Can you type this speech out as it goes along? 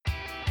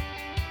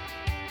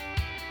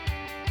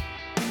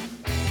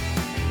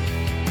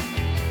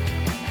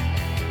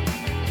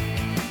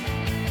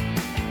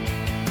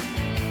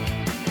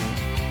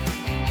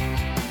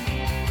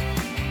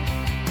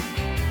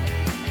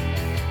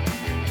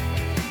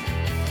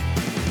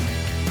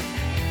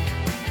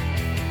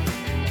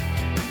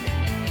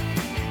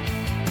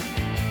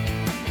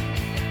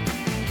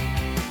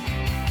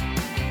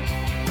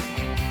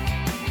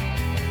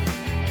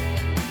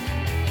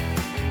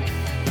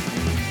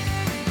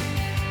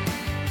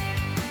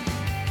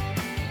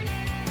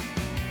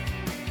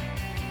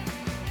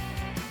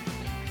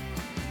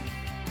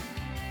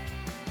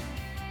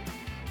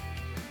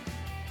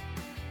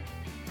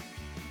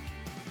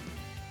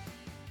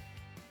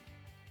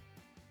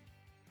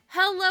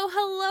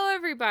Hello,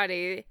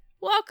 everybody.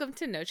 Welcome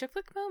to No Chick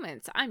Flick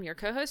Moments. I'm your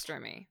co-host,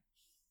 Remy.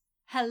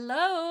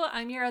 Hello,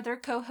 I'm your other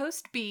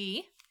co-host,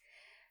 B.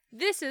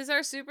 This is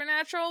our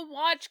Supernatural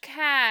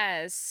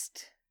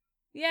Watchcast.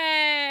 Yay!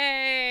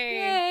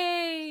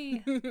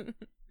 Yay!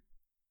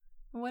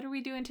 What are we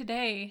doing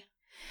today?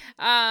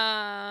 What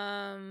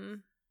are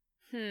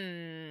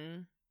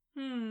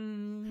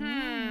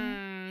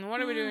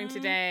we doing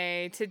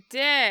today?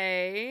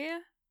 Today,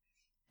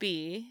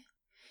 B,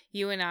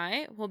 you and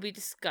I will be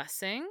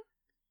discussing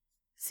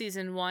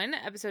Season 1,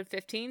 Episode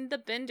 15, The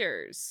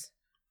Benders.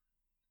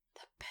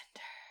 The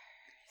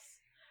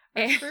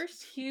Benders. Our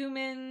first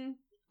human,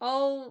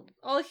 all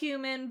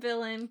human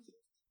villain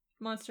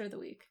monster of the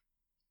week.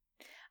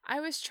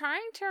 I was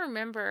trying to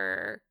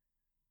remember,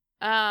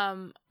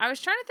 I was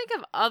trying to think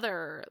of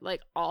other,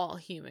 all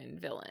human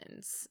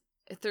villains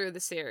through the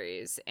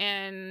series,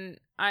 and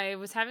I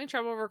was having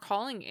trouble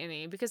recalling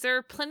any, because there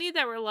are plenty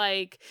that were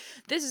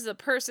this is a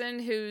person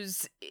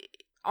who's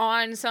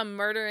on some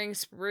murdering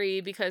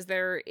spree because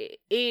their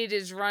id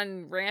is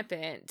run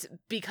rampant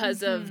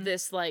because of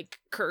this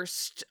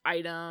cursed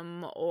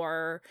item,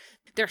 or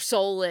they're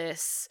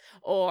soulless,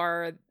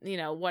 or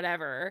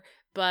whatever.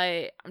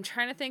 But I'm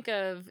trying to think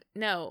of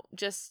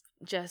just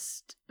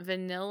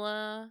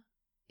vanilla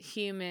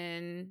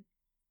human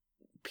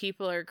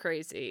people are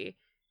crazy.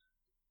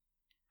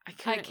 I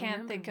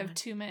can't think of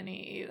too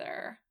many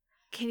either.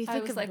 Can you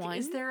think of one?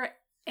 Is there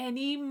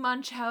any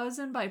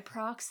Munchausen by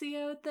proxy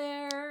out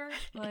there?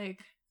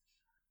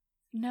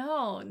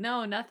 No,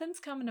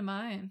 nothing's coming to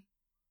mind.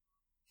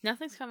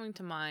 Nothing's coming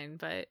to mind,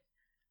 but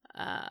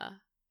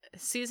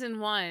Season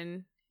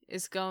 1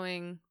 is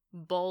going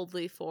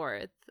boldly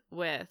forth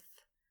with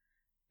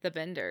the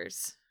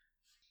Benders.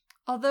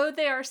 Although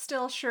they are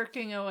still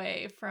shirking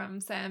away from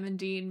Sam and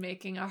Dean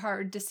making a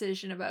hard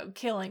decision about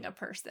killing a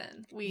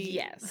person.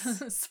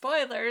 Yes.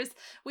 Spoilers,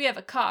 we have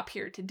a cop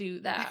here to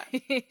do that.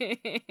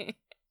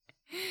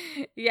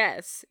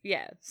 Yes.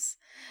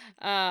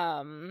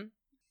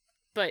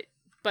 But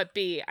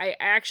B, I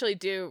actually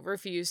do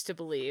refuse to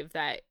believe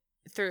that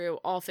through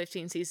all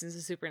 15 seasons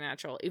of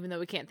Supernatural, even though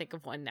we can't think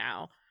of one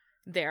now,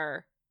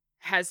 there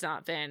has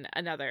not been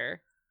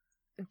another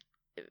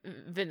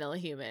vanilla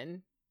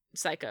human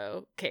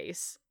psycho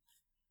case.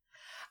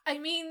 I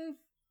mean,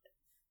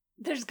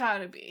 there's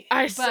gotta be.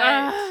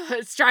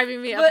 It's driving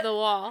me up the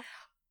wall.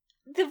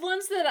 The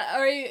ones that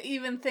I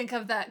even think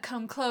of that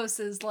come close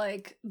is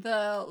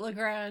the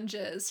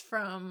Lagranges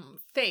from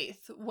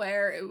Faith,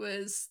 where it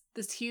was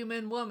this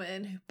human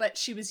woman, but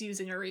she was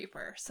using a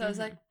Reaper. So I was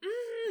like,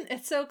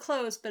 it's so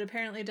close, but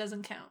apparently it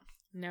doesn't count.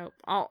 Nope.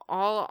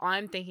 All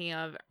I'm thinking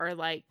of are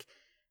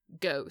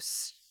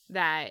ghosts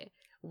that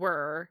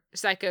were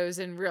psychos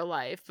in real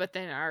life, but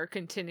then are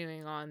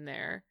continuing on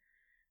their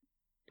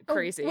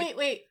crazy. Oh,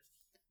 wait.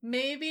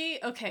 Maybe,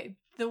 okay,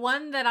 the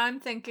one that I'm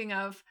thinking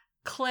of,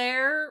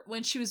 Claire,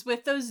 when she was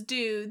with those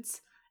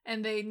dudes,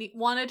 and they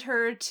wanted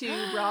her to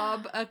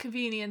rob a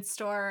convenience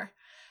store,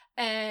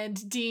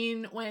 and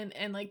Dean went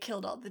and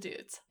killed all the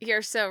dudes.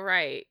 You're so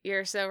right.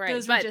 Those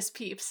were just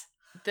peeps.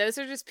 Those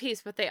are just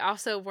peeps, but they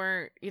also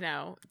weren't,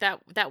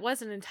 that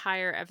was an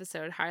entire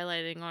episode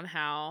highlighting on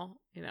how,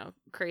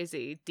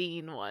 crazy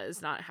Dean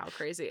was, not how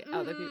crazy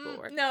other people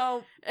were.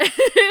 No.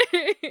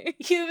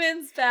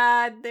 Humans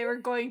bad. They were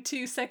going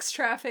to sex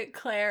traffic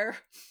Claire.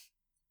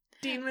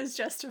 Dean was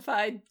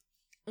justified.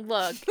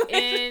 Look,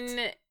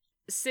 in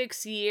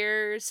 6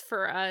 years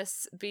for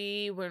us,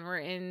 when we're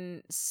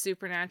in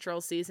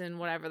Supernatural season,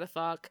 whatever the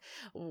fuck,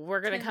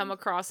 we're gonna come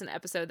across an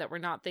episode that we're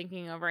not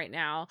thinking of right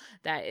now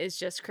that is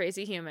just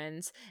crazy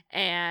humans,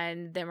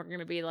 and then we're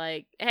gonna be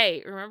like,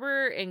 hey,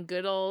 remember in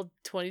good old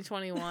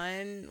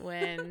 2021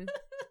 when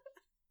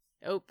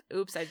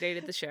oops, I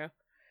dated the show.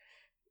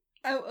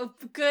 Oh,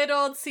 good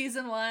old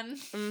season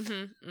 1.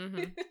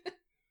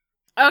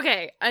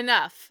 Okay,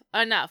 enough.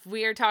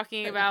 We are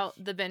talking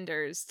about the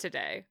Benders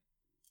today.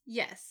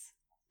 Yes.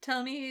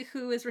 Tell me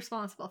who is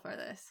responsible for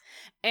this.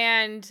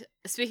 And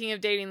speaking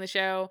of dating the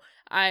show,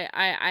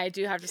 I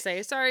do have to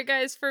say, sorry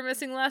guys for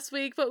missing last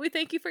week, but we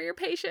thank you for your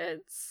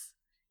patience.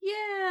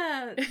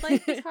 Yeah,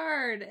 life is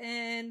hard,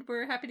 and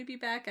we're happy to be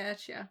back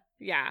at you.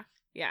 Yeah.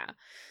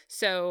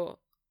 So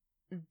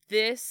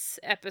this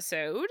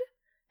episode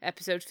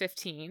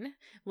 15,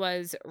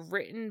 was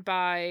written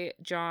by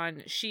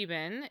John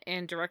Sheehan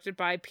and directed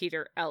by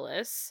Peter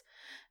Ellis.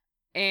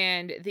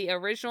 And the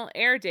original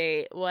air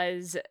date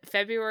was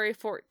February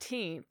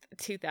 14th,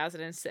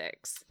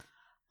 2006.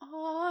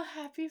 Oh,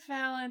 happy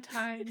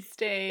Valentine's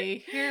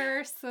Day.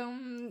 Here are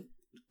some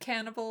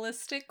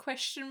cannibalistic ?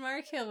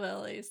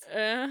 Hillbillies.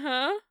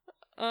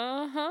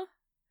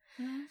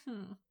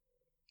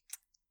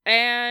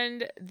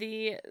 And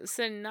the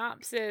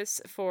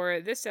synopsis for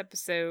this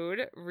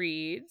episode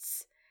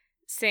reads: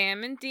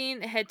 Sam and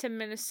Dean head to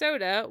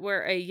Minnesota,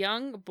 where a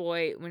young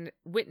boy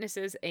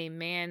witnesses a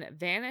man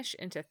vanish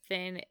into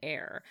thin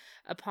air.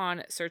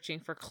 Upon searching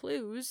for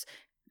clues,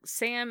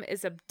 Sam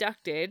is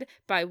abducted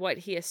by what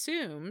he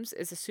assumes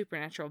is a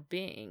supernatural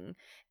being,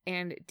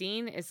 and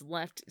Dean is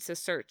left to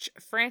search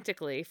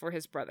frantically for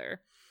his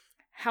brother.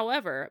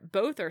 However,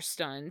 both are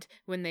stunned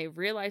when they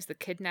realize the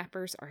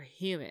kidnappers are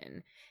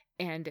human,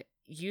 and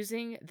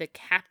using the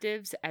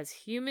captives as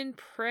human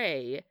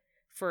prey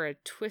for a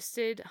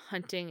twisted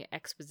hunting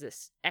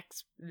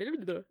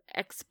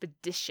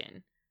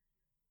expedition.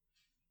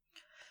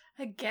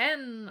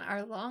 Again,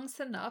 our long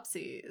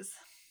synopses.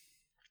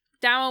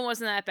 That one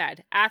wasn't that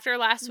bad. After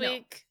last No.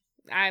 week,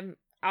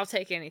 I'll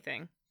take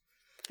anything.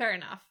 Fair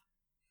enough.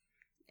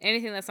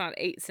 Anything that's not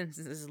 8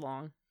 sentences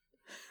long.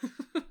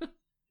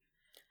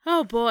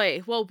 Oh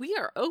boy. Well, we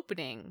are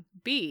opening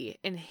B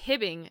in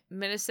Hibbing,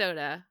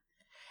 Minnesota.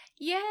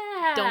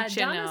 Yeah, Don't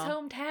you Donna's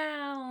know?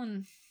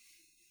 hometown.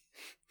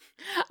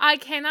 I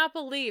cannot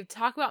believe,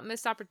 talk about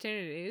missed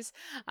opportunities.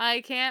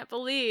 I can't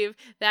believe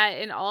that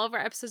in all of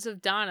our episodes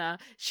of Donna,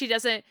 she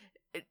doesn't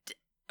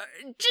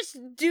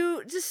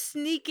just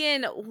sneak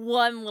in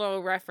one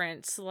little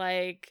reference,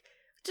 like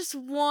just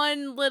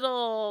one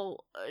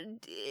little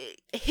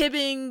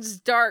Hibbing's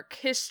dark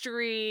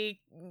history,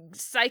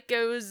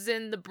 psychos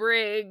in the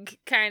brig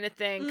kind of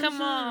thing.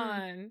 Come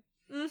on.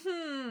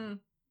 Mm-hmm.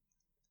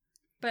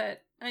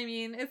 But, I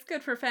mean, it's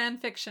good for fan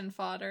fiction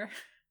fodder.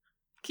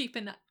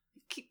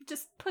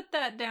 Just put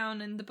that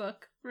down in the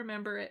book.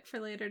 Remember it for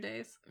later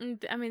days.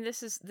 I mean,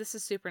 this is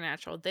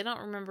supernatural. They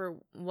don't remember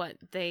what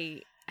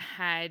they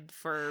had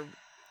for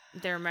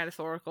their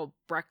metaphorical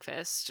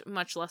breakfast,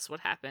 much less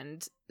what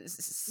happened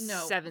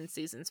 7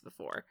 seasons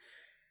before.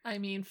 I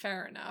mean,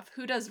 fair enough.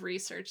 Who does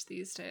research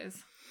these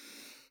days?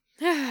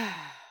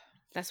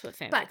 That's what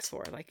fanfic's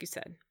for, like you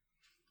said.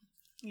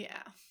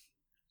 Yeah.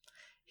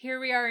 Here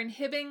we are in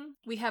Hibbing.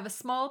 We have a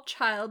small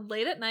child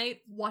late at night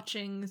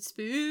watching a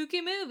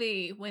spooky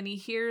movie when he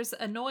hears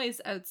a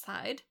noise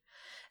outside.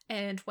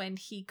 And when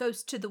he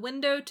goes to the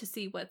window to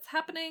see what's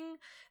happening,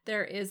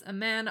 there is a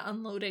man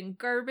unloading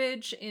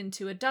garbage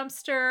into a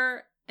dumpster,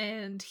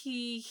 and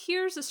he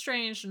hears a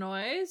strange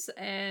noise,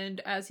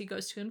 and as he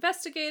goes to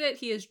investigate it,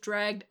 he is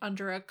dragged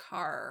under a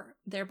car,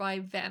 thereby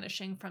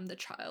vanishing from the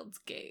child's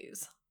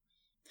gaze.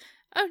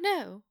 Oh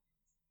no.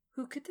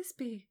 Who could this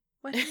be?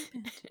 What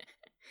happened?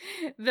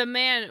 The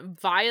man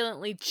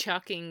violently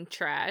chucking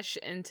trash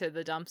into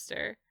the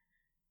dumpster.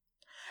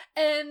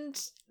 And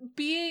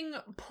being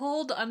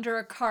pulled under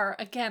a car,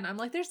 again, I'm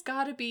like, there's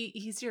gotta be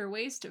easier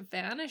ways to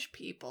vanish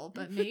people,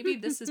 but maybe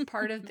this is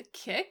part of the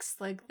kicks.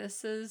 Like,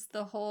 this is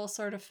the whole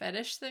sort of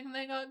fetish thing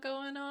they got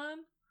going on.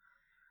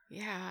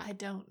 Yeah. I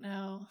don't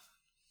know.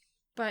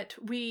 But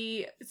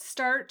we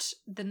start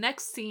the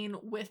next scene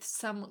with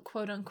some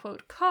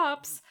quote-unquote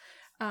cops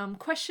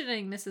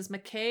questioning Mrs.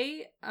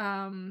 McKay.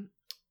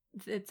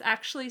 It's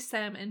actually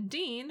Sam and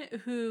Dean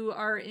who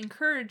are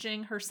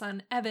encouraging her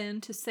son Evan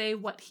to say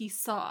what he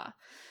saw,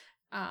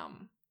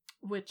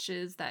 which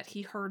is that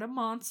he heard a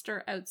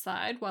monster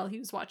outside while he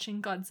was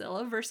watching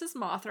Godzilla vs.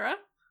 Mothra,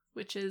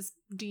 which is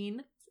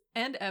Dean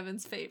and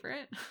Evan's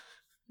favorite.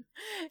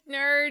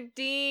 Nerd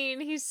Dean,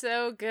 he's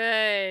so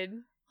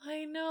good.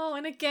 I know,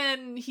 and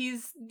again,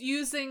 he's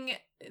using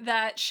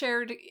that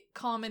shared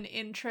common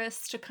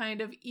interest to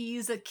kind of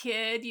ease a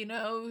kid, you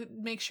know,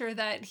 make sure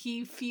that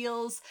he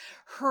feels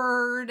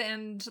heard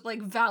and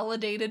like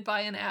validated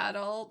by an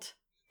adult.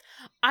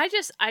 I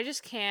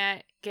just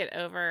can't get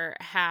over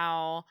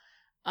how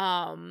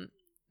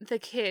the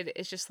kid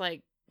is just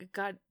like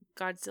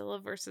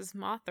Godzilla versus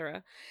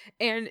Mothra,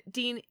 and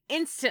Dean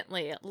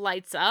instantly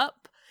lights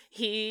up.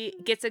 He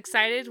gets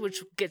excited,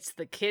 which gets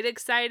the kid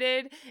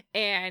excited,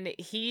 and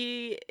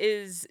he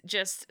is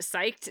just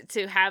psyched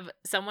to have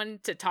someone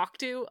to talk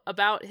to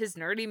about his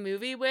nerdy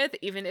movie with,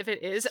 even if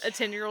it is a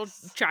 10-year-old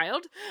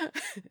child.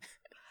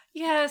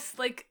 Yes,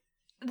 like,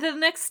 the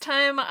next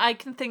time I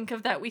can think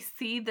of that we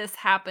see this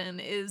happen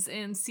is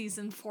in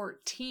season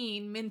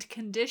 14, Mint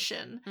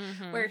Condition,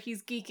 where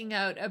he's geeking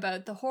out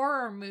about the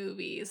horror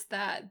movies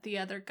that the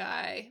other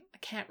guy, I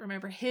can't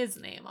remember his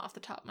name off the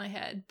top of my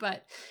head,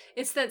 but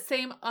it's that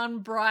same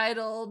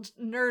unbridled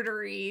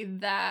nerdery,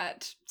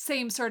 that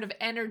same sort of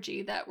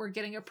energy that we're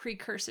getting a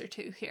precursor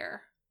to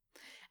here.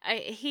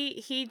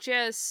 He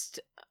just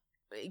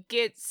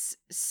gets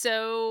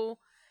so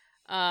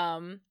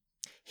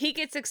he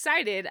gets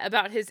excited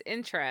about his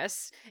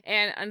interests,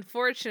 and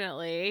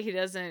unfortunately he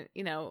doesn't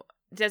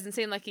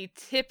seem like he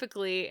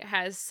typically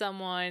has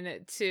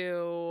someone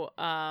to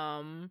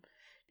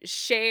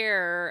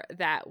share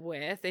that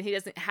with, and he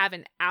doesn't have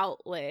an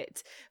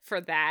outlet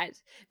for that,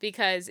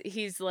 because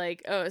he's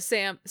like, oh,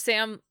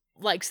 Sam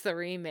likes the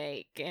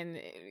remake, and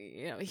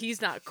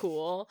he's not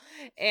cool,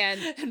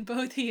 and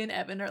both he and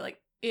Evan are like,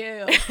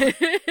 ew.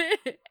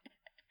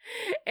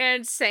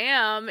 And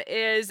Sam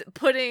is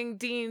putting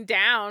Dean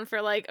down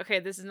for like, okay,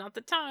 this is not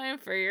the time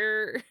for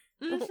your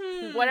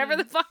whatever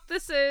the fuck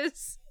this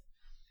is.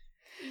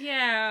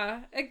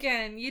 Yeah,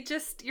 again,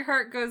 your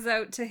heart goes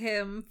out to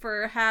him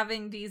for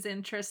having these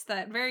interests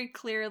that very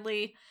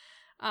clearly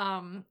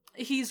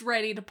he's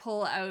ready to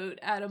pull out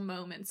at a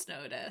moment's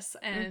notice,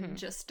 and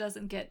just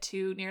doesn't get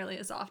to nearly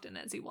as often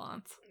as he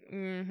wants.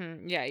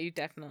 Yeah, you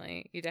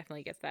definitely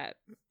get that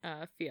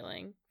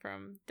feeling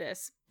from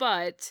this.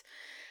 But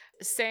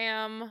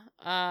Sam,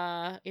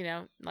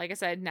 like I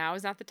said, now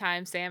is not the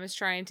time. Sam is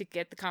trying to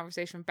get the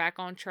conversation back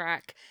on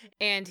track,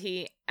 and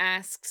he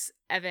asks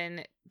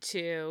Evan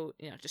to,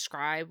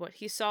 describe what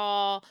he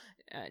saw,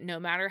 no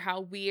matter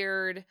how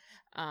weird.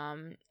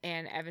 And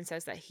Evan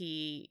says that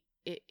he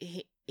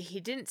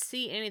didn't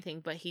see anything,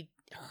 but he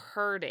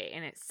heard it,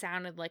 and it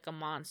sounded like a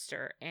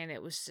monster, and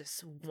it was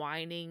this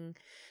whining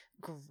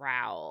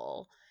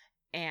growl,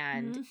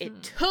 and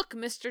it took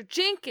Mr.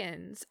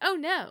 Jenkins. Oh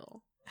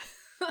no.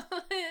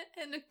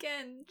 And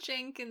again,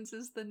 Jenkins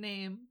is the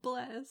name.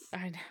 Bless.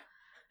 I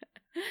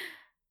know.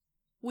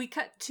 We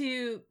cut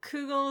to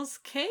Kugel's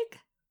keg.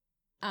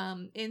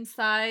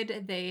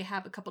 Inside, they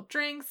have a couple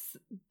drinks.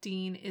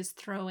 Dean is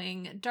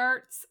throwing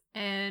darts,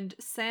 and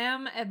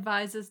Sam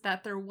advises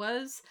that there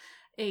was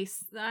a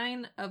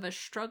sign of a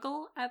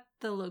struggle at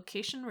the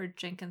location where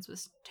Jenkins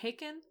was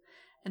taken.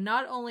 And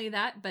not only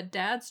that, but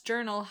Dad's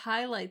journal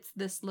highlights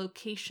this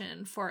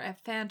location for a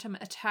phantom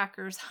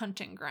attacker's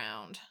hunting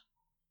ground.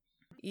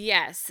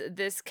 Yes,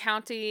 this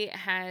county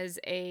has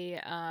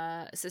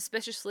a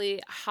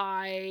suspiciously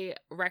high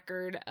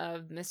record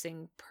of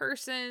missing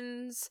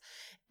persons,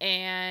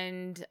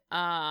 and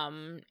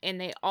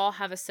they all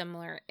have a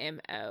similar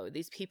MO.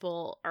 These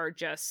people are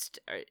just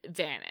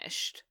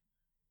vanished.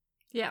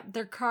 Yeah,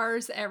 their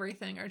cars,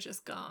 everything are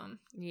just gone.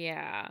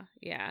 Yeah.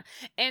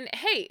 And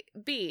hey,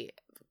 B,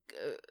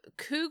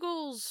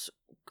 Kugel's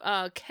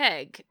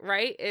keg,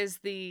 right, is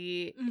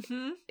the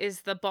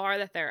bar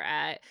that they're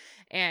at,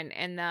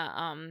 and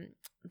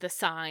the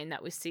sign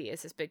that we see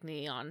is this big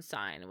neon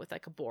sign with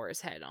like a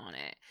boar's head on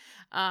it,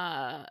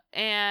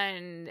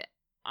 and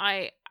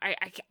I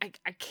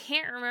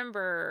can't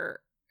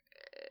remember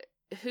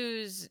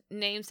whose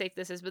namesake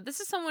this is, but this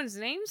is someone's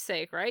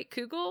namesake, right?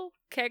 Kegel?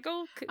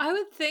 I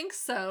would think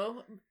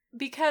so.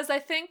 Because I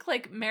think,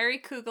 like, Mary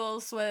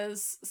Kugels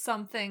was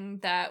something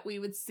that we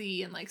would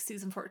see in, like,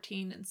 season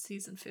 14 and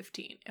season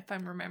 15, if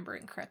I'm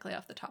remembering correctly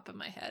off the top of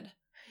my head.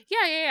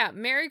 Yeah.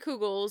 Mary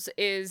Kugels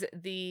is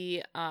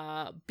the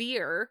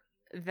beer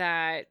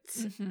that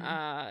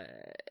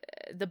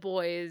the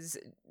boys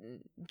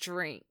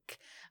drink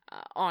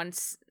on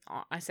set.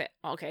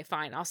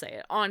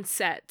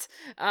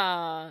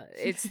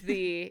 It's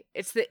the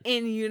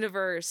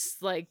in-universe,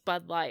 like,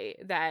 Bud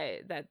Light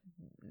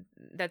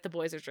that the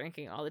boys are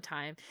drinking all the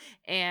time,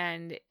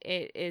 and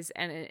it is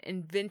an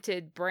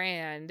invented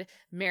brand,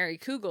 Mary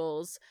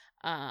Kugels,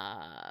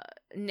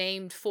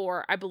 named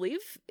for, I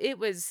believe it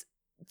was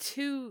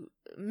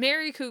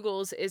Mary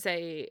Kugels is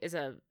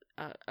a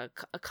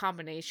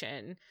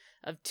combination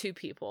of two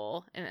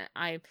people, and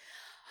I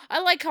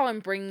like how I'm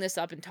bringing this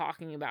up and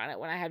talking about it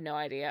when I have no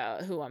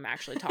idea who I'm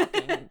actually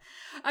talking.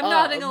 I'm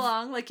nodding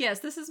along, like, yes,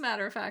 this is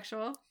matter of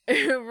factual.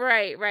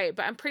 Right.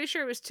 But I'm pretty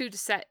sure it was two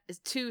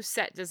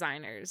set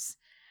designers.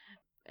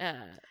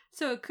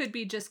 So it could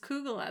be just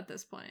Kugel at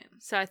this point.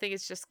 So I think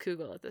it's just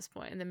Kugel at this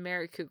point, and then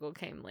Mary Kugel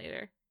came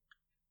later.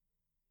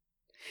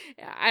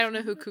 Yeah, I don't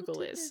know who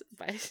Kugel is,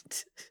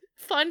 but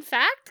fun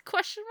fact?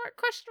 Question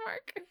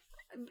mark.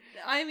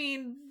 I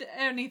mean,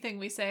 anything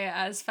we say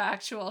as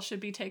factual should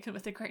be taken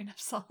with a grain of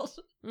salt.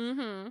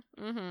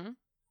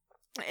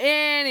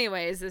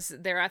 Anyways,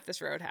 they're at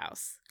this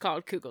roadhouse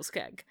called Kugel's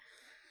Keg.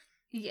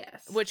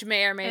 Yes. Which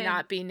may or may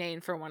not be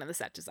named for one of the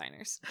set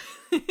designers.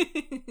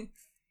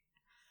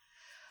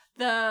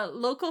 The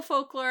local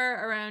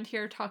folklore around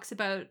here talks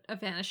about a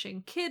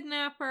vanishing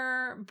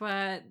kidnapper,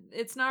 but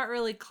it's not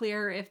really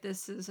clear if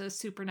this is a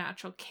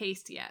supernatural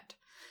case yet.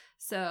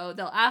 So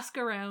they'll ask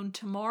around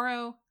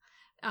tomorrow.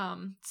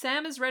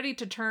 Sam is ready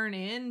to turn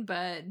in,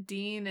 but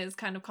Dean is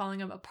kind of calling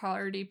him a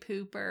party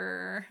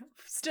pooper.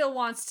 Still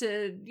wants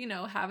to,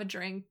 have a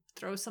drink,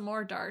 throw some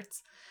more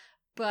darts.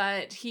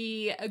 But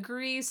he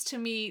agrees to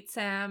meet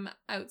Sam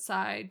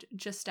outside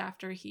just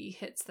after he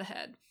hits the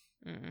head.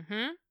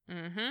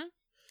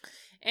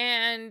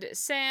 And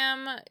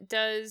Sam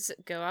does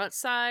go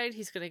outside.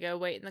 He's going to go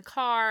wait in the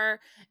car.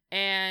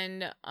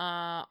 And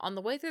on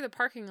the way through the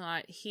parking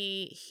lot,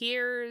 he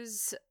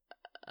hears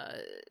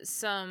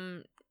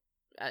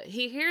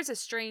he hears a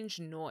strange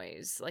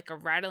noise, like a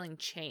rattling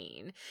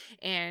chain,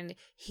 and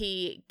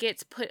he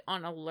gets put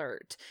on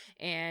alert,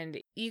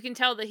 and you can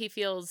tell that he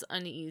feels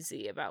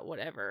uneasy about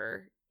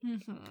whatever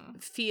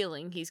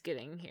feeling he's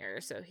getting here.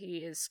 So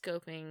he's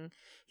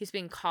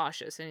being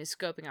cautious, and he's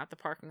scoping out the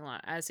parking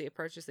lot as he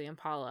approaches the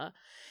Impala,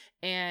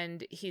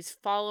 and he's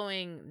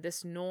following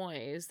this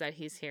noise that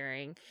he's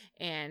hearing,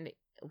 and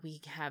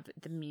we have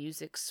the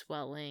music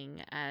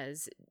swelling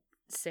as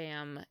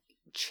Sam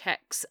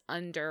checks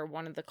under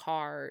one of the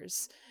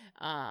cars,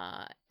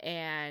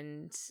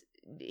 and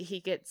he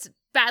gets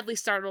badly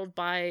startled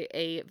by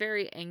a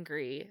very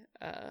angry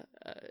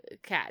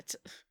cat.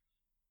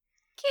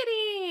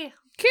 Kitty!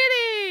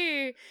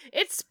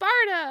 It's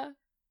Sparta!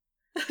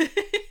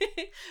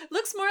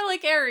 Looks more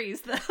like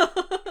Ares, though.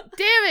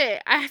 Damn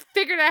it! I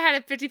figured I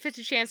had a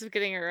 50-50 chance of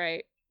getting it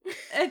right.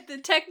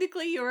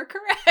 Technically, you were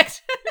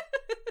correct.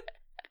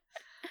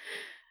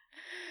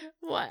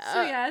 What?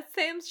 So yeah,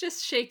 Sam's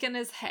just shaking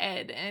his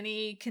head and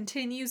he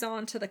continues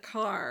on to the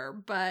car,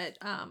 but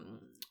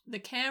the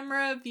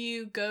camera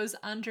view goes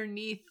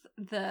underneath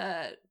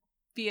the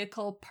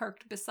vehicle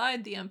parked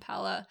beside the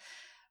Impala.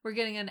 We're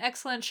getting an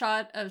excellent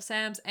shot of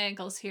Sam's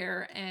ankles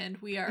here, and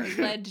we are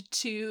led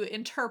to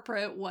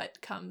interpret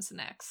what comes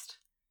next.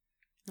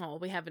 Oh,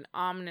 we have an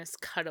ominous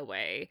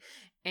cutaway,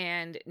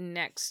 and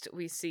next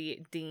we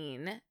see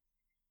Dean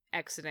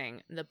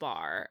exiting the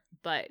bar,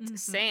 but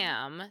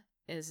Sam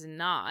is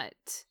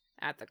not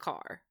at the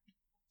car.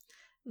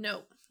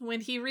 No.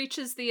 When he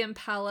reaches the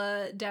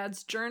Impala,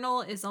 Dad's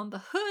journal is on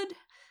the hood.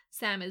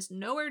 Sam is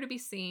nowhere to be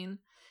seen.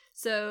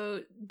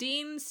 So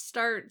Dean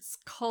starts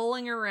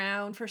calling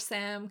around for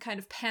Sam, kind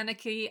of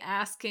panicky,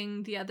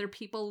 asking the other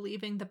people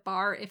leaving the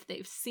bar if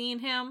they've seen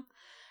him.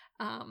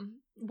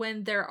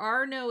 When there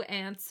are no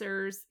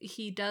answers,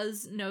 he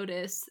does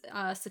notice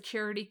a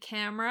security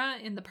camera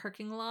in the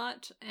parking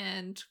lot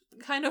and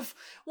kind of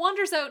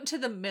wanders out into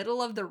the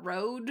middle of the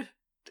road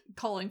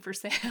calling for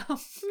Sam.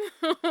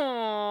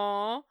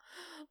 Aww.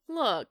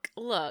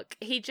 Look,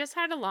 he just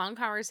had a long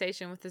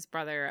conversation with his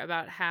brother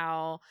about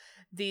how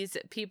these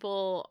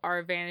people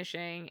are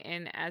vanishing,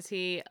 and as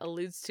he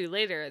alludes to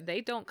later,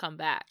 they don't come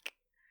back.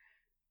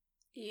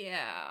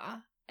 Yeah.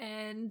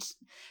 And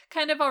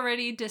kind of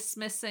already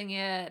dismissing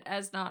it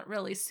as not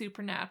really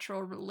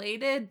supernatural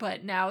related,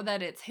 but now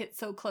that it's hit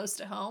so close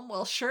to home,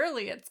 well,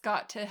 surely it's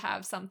got to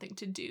have something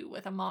to do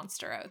with a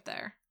monster out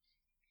there.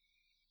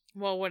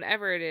 Well,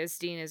 whatever it is,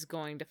 Dean is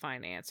going to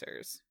find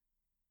answers.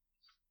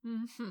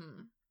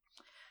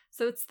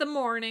 So it's the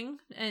morning,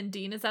 and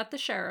Dean is at the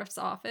sheriff's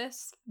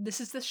office.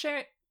 This is the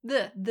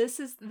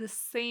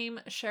same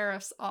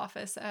sheriff's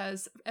office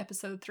as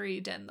episode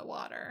 3, Dead in the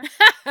Water.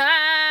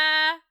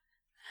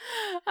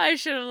 I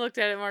should have looked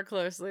at it more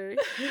closely.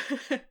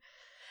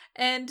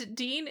 And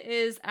Dean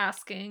is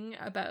asking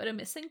about a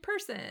missing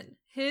person.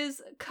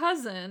 His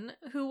cousin,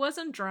 who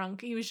wasn't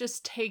drunk, he was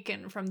just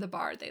taken from the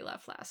bar they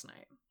left last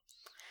night.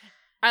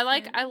 I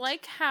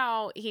like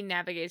how he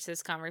navigates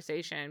this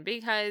conversation,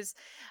 because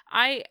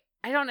I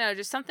don't know,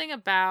 just something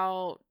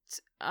about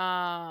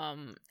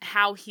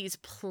how he's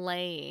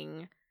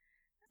playing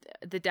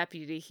the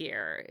deputy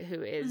here,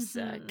 who is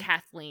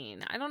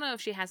Kathleen. I don't know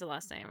if she has a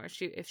last name or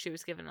if she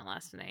was given a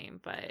last name,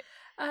 but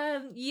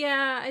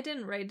yeah, I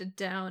didn't write it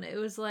down. It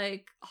was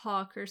like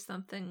Hawk or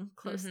something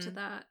close to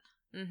that.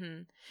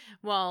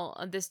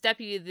 Well, this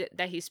deputy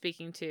that he's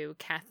speaking to,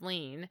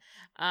 Kathleen,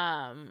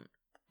 I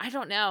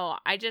don't know.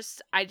 I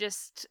just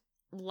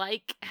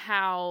like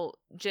how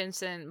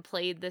Jensen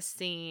played this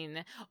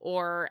scene,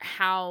 or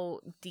how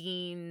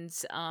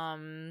Dean's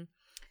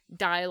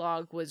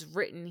dialogue was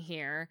written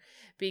here,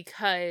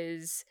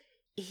 because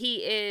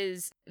he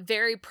is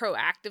very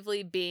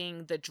proactively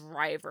being the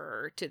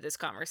driver to this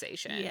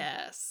conversation.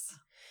 Yes.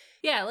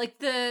 Yeah, like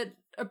the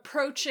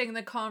approaching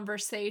the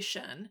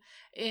conversation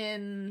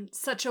in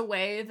such a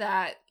way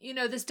that,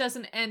 this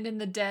doesn't end in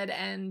the dead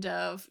end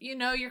of,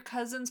 your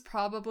cousin's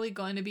probably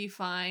going to be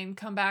fine,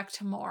 come back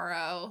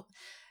tomorrow.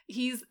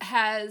 He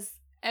has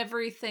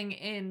everything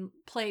in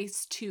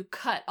place to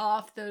cut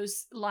off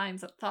those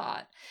lines of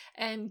thought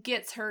and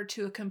gets her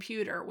to a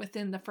computer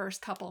within the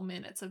first couple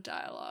minutes of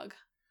dialogue.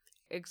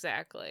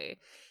 Exactly.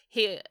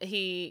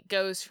 He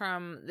goes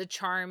from the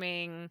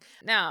charming,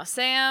 now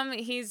Sam,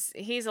 he's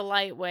a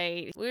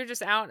lightweight, we were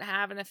just out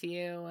having a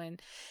few,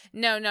 and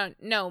no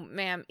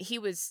ma'am, he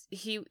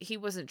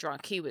wasn't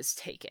drunk, he was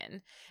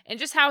taken. And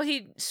just how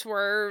he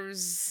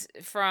swerves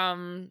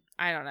from,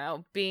 I don't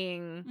know,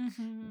 being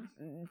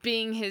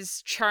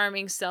his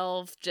charming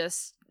self,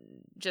 just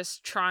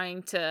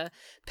trying to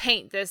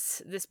paint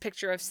this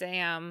picture of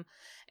Sam,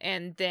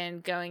 and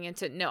then going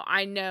into, no,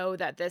 I know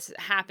that this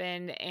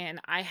happened and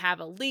I have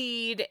a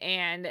lead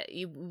and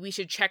we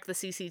should check the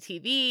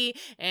CCTV,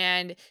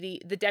 and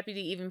the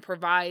deputy even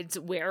provides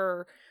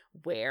where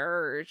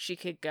she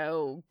could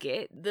go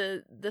get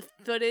the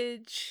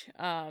footage.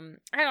 I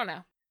don't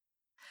know.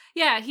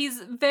 Yeah, he's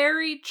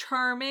very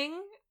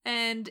charming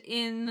and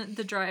in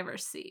the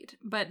driver's seat,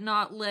 but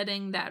not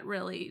letting that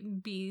really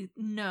be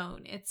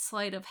known. It's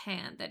sleight of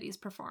hand that he's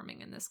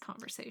performing in this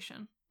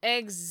conversation.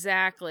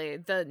 Exactly.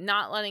 The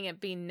not letting it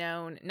be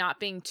known, not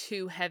being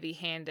too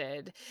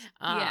heavy-handed,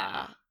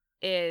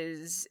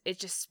 it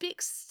just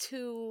speaks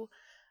to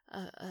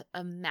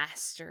a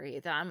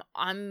mastery that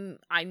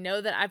I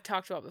know that I've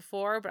talked about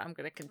before, but I'm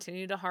going to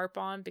continue to harp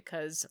on,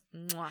 because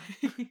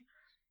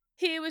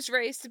he was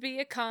raised to be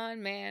a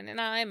con man,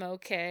 and I'm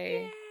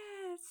okay.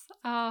 Yes.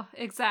 Oh,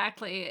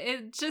 exactly.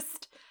 It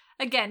just,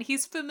 again,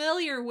 he's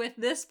familiar with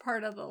this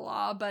part of the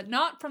law, but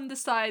not from the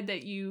side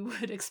that you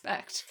would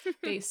expect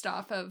based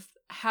off of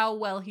how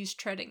well he's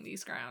treading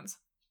these grounds.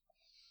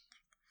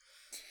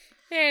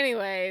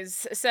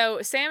 Anyways,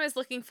 so Sam is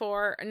looking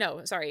for,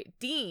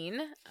 Dean,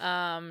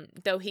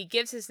 though he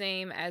gives his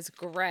name as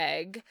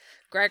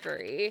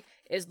Gregory,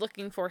 is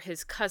looking for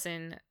his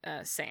cousin,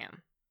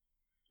 Sam.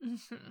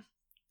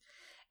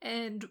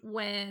 And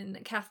when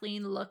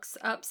Kathleen looks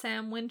up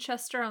Sam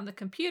Winchester on the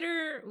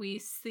computer, we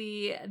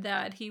see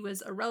that he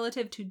was a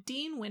relative to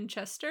Dean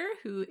Winchester,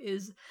 who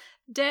is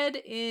dead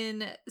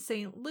in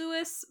St.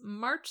 Louis,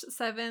 March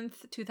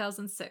 7th,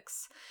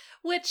 2006.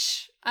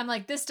 Which, I'm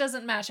like, this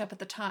doesn't match up with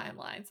the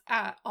timelines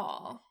at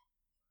all.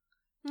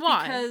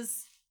 Why?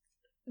 Because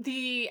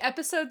the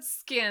episode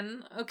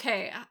Skin,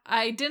 okay,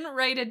 I didn't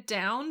write it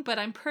down, but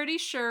I'm pretty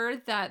sure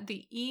that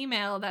the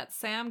email that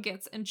Sam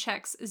gets and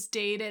checks is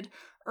dated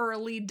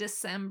early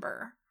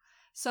December.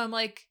 So I'm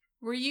like,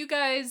 were you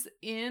guys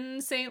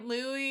in St.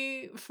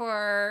 Louis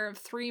for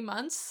 3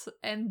 months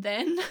and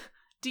then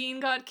Dean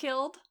got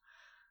killed?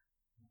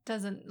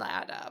 Doesn't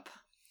add up.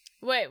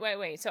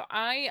 Wait. So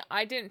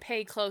I didn't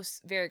pay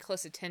very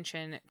close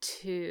attention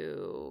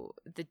to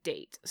the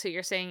date. So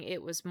you're saying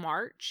it was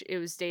March? It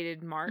was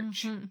dated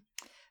March? Mm-hmm.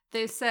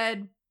 They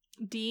said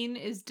Dean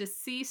is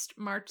deceased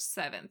March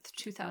 7th,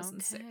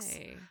 2006.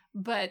 Okay.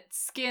 But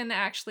Skin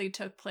actually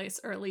took place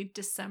early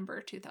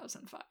December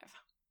 2005.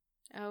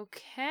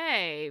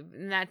 Okay.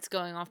 And that's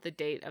going off the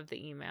date of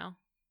the email.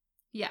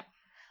 Yeah.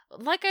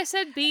 Like I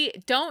said, B,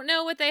 don't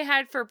know what they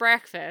had for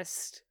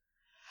breakfast.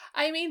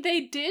 I mean,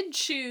 they did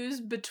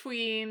choose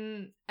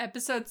between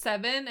episode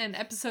 7 and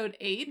episode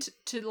 8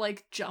 to,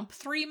 like, jump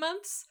 3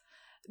 months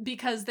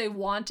because they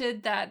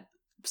wanted that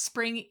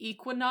spring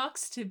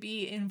equinox to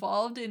be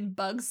involved in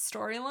Bug's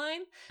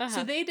storyline.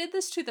 So they did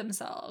this to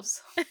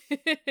themselves.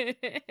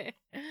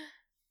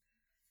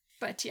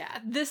 But yeah,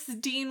 this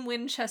Dean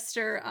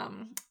Winchester,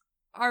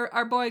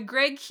 our boy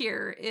Greg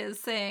here is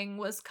saying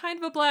was kind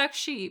of a black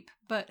sheep,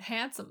 but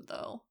handsome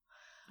though.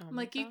 I'm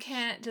like, you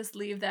can't just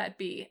leave that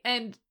be.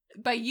 And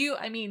by you,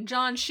 I mean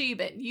John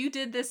Sheehan. You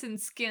did this in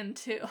Skin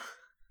too.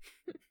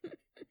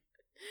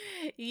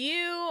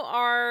 You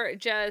are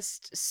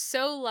just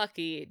so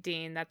lucky,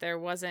 Dean, that there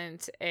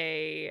wasn't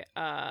a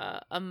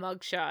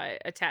mugshot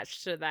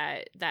attached to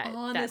that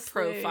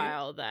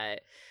profile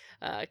that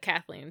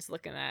Kathleen's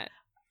looking at.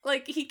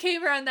 Like, he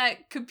came around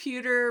that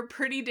computer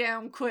pretty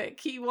damn quick.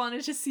 He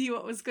wanted to see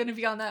what was going to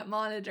be on that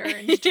monitor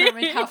and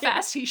determine how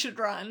fast he should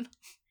run.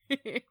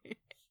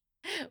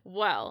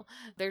 Well,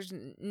 there's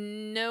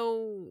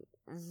no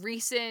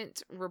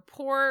recent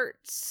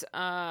reports,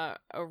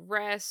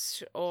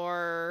 arrests,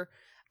 or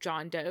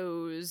John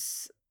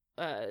Doe's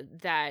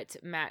that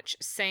match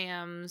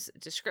Sam's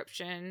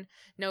description.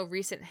 No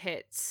recent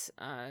hits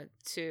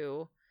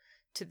to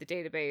the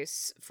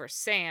database for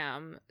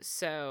Sam.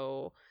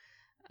 So,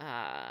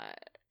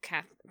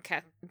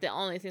 the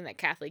only thing that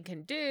Kathleen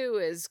can do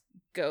is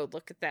go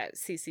look at that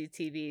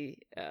CCTV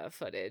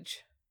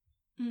footage.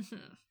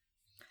 Mm-hmm.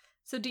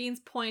 So Dean's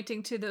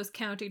pointing to those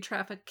county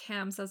traffic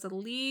cams as a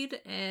lead,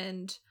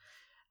 and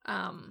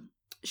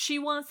she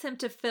wants him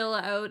to fill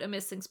out a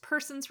missing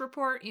persons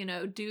report,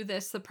 do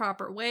this the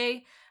proper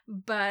way,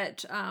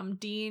 but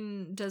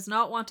Dean does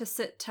not want to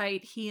sit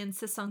tight. He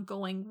insists on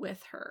going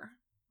with her.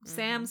 Mm-hmm.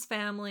 Sam's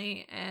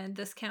family and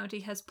this county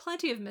has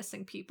plenty of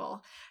missing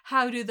people.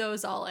 How do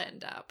those all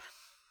end up?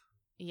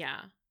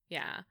 Yeah.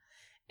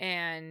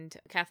 And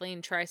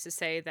Kathleen tries to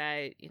say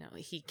that,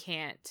 he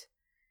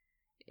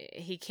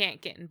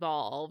can't get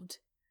involved.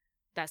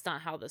 That's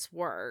not how this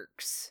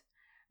works.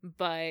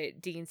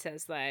 But Dean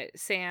says that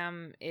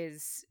Sam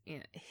is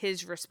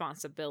his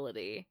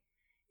responsibility,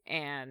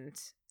 and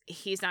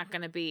he's not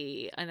going to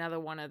be another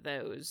one of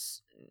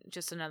those,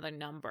 just another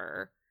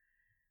number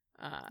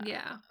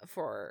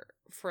for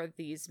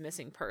these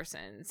missing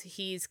persons.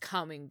 He's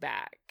coming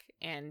back,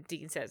 and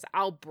Dean says,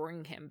 I'll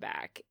bring him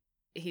back.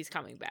 He's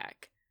coming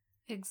back.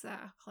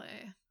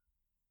 Exactly.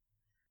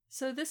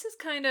 So this is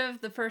kind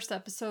of the first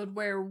episode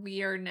where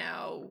we are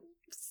now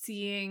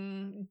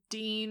seeing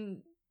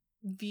Dean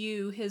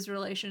view his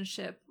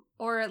relationship,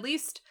 or at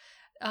least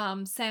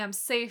Sam's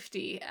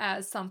safety,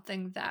 as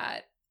something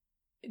that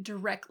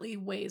directly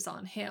weighs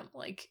on him.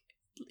 Like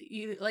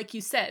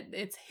you said,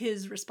 it's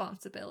his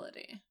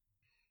responsibility.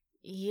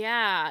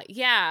 Yeah.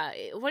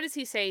 What does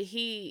he say?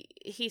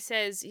 He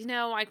says,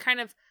 I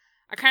kind of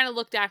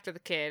looked after the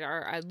kid,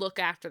 or I look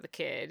after the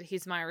kid.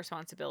 He's my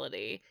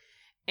responsibility.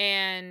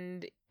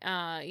 And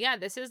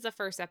this is the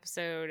first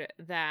episode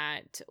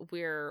that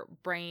we're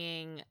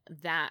bringing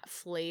that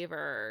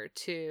flavor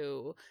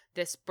to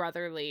this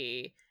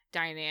brotherly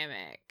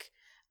dynamic.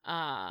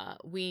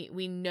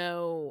 We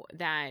know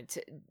that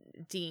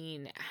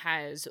Dean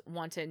has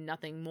wanted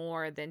nothing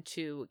more than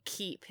to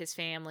keep his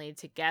family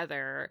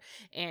together,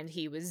 and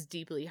he was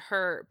deeply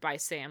hurt by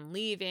Sam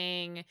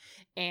leaving,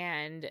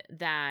 and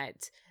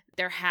that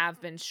there have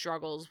been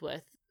struggles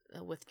with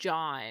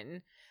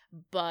John,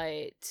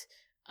 but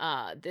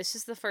this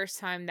is the first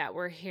time that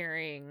we're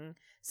hearing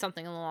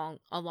something along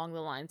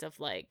the lines of,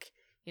 like,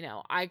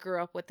 I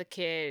grew up with the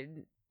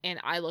kid and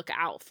I look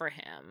out for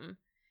him,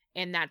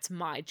 and that's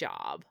my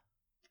job.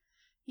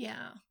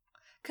 Yeah.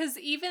 Because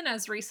even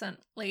as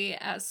recently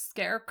as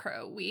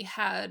Scarecrow, we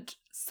had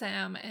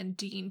Sam and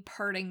Dean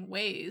parting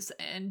ways,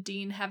 and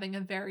Dean having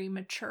a very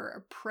mature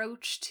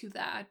approach to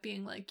that,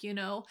 being like,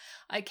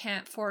 I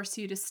can't force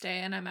you to stay,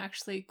 and I'm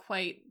actually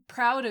quite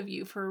proud of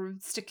you for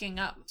sticking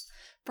up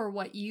for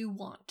what you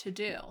want to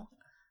do.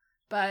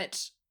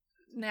 But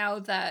now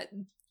that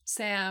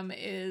Sam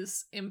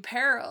is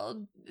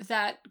imperiled,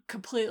 that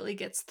completely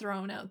gets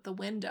thrown out the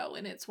window,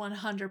 and it's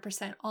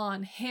 100%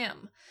 on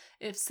him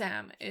if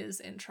Sam is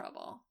in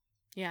trouble.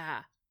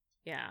 Yeah.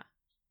 Yeah.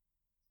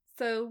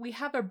 So we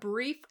have a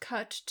brief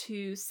cut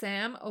to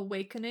Sam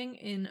awakening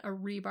in a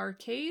rebar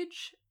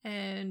cage,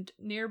 and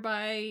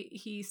nearby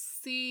he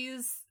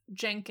sees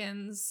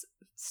Jenkins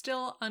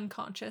still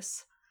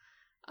unconscious,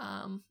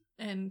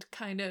 and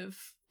kind of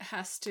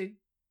has to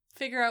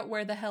figure out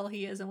where the hell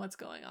he is and what's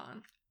going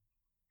on.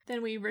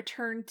 Then we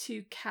return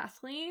to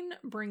Kathleen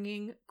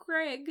bringing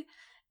Greg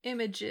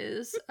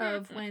images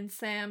of when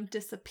Sam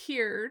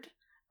disappeared.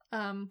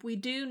 We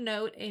do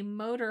note a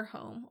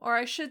motorhome, or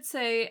I should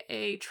say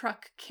a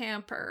truck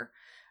camper,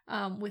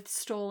 with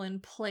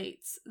stolen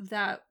plates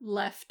that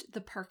left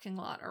the parking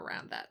lot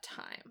around that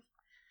time.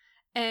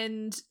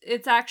 And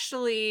it's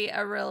actually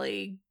a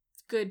really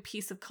good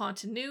piece of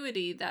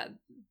continuity that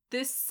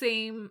this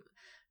same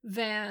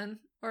van,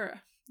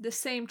 or the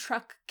same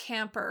truck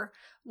camper,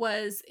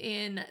 was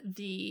in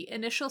the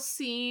initial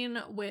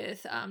scene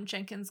with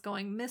Jenkins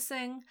going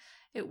missing.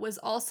 It was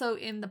also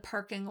in the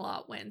parking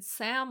lot when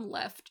Sam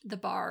left the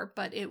bar,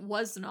 but it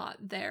was not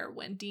there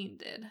when Dean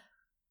did.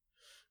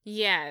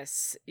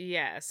 Yes,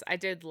 I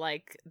did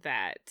like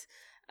that.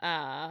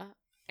 And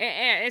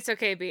it's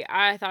okay, B.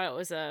 I thought it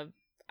was a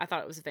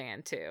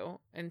van too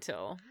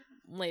until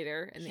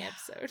later in the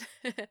episode.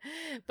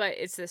 But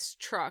it's this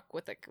truck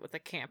with a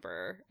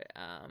camper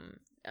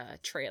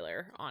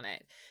trailer on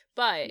it.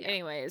 But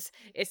anyways,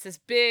 it's this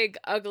big,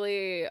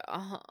 ugly,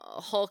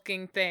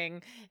 hulking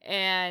thing,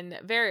 and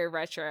very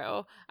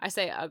retro. I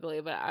say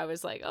ugly, but I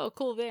was like, oh,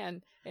 cool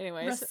van.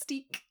 Anyways.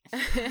 Rustique.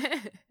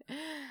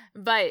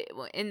 But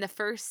in the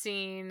first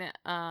scene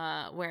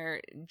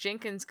where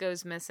Jenkins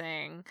goes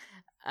missing,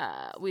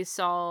 we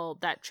saw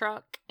that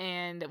truck,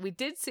 and we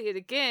did see it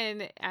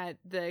again at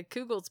the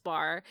Kugel's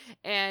bar,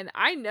 and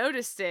I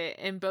noticed it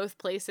in both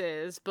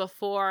places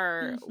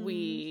before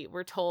we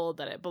were told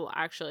that it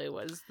actually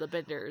was the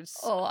Bender's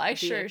I vehicle.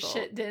 sure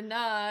shit did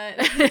not.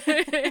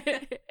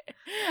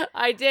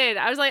 I did.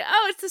 I was like,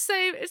 oh, it's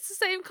the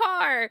same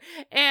car.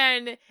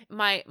 And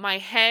my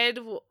head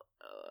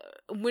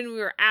when we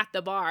were at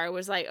the bar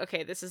was like,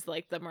 okay, this is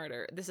the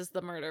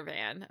murder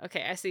van.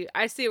 Okay,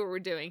 I see what we're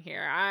doing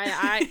here.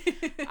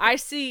 I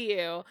see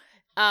you.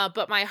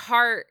 But my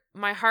heart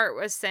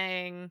was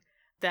saying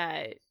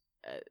that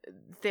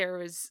there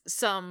was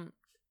some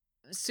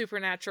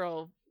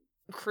supernatural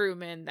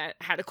crewman that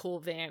had a cool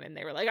van, and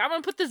they were like, I'm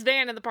gonna put this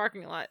van in the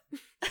parking lot.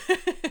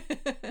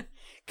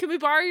 Can we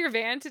borrow your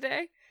van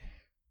today?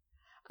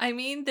 I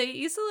mean, they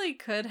easily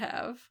could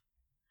have.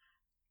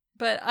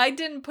 But I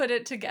didn't put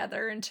it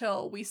together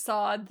until we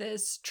saw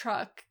this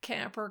truck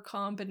camper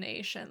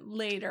combination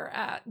later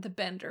at the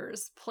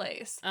Bender's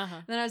place. And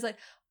then I was like,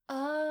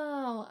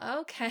 oh,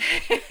 okay.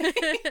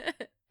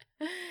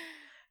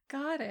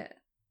 Got it.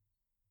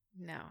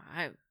 No,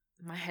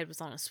 my head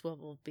was on a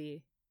swivel,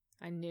 B.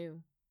 I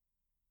knew.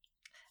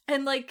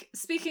 And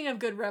speaking of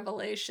good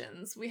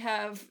revelations, we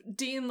have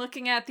Dean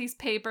looking at these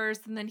papers,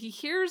 and then he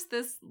hears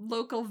this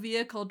local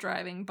vehicle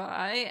driving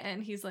by,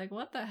 and he's like,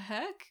 what the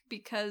heck?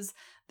 Because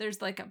there's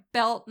a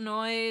belt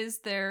noise,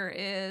 there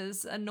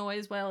is a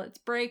noise while it's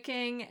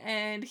braking,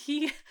 and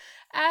he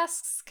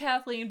asks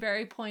Kathleen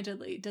very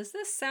pointedly, does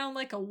this sound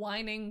like a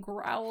whining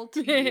growl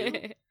to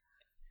you?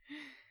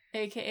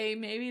 AKA,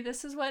 maybe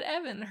this is what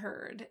Evan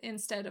heard.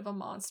 Instead of a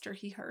monster,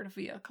 he heard a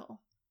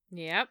vehicle.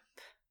 Yep.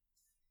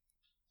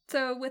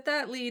 So with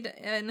that lead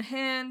in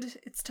hand,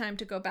 it's time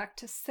to go back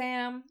to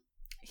Sam.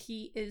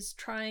 He is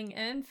trying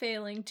and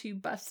failing to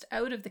bust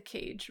out of the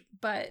cage,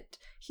 but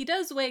he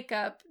does wake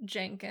up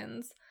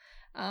Jenkins,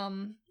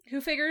 who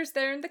figures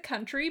they're in the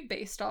country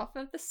based off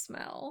of the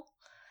smell.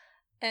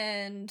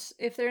 And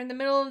if they're in the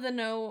middle of the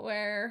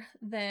nowhere,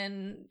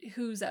 then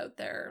who's out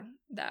there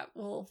that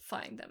will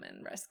find them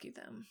and rescue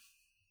them?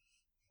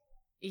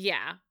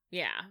 Yeah.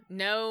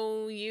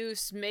 No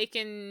use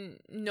making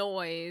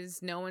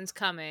noise. No one's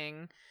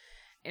coming.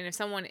 And if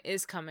someone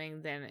is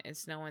coming, then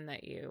it's no one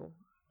that you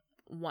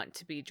want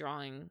to be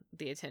drawing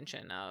the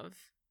attention of.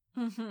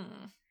 And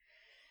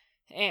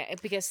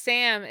because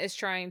Sam is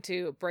trying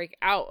to break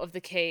out of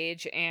the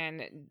cage,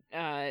 and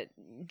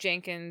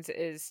Jenkins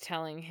is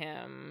telling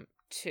him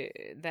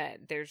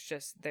that there's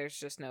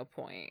just no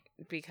point,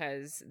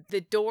 because the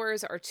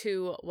doors are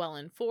too well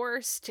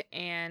enforced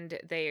and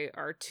they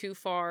are too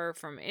far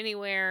from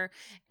anywhere.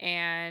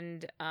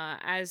 And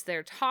as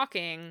they're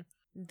talking,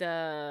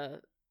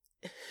 the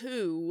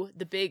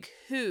big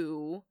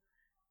who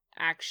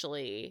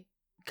actually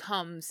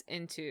comes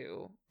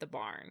into the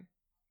barn.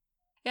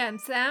 Yeah, and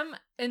Sam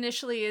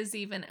initially is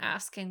even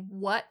asking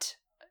what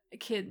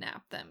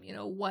kidnapped them.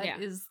 What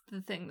is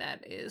the thing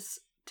that is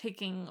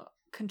taking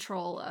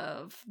control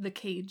of the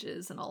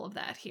cages and all of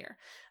that here.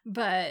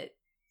 But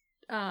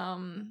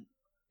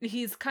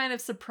he's kind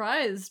of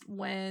surprised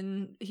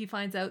when he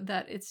finds out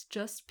that it's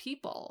just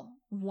people.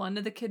 One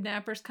of the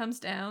kidnappers comes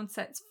down,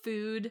 sets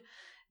food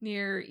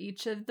near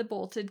each of the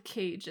bolted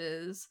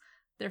cages.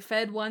 They're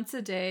fed once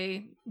a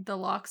day. The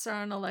locks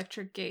are on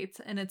electric gates,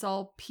 and it's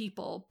all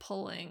people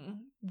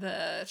pulling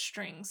the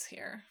strings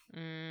here.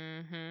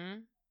 Mm-hmm.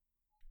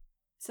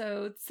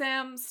 So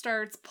Sam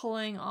starts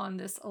pulling on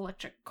this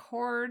electric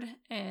cord,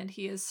 and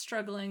he is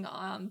struggling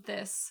on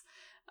this.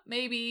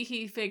 Maybe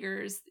he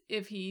figures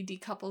if he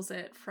decouples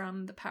it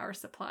from the power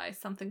supply,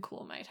 something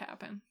cool might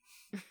happen.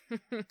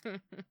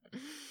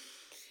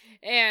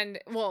 And,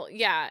 well,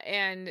 yeah,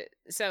 and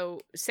so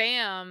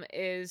Sam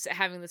is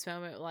having this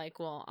moment like,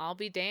 well, I'll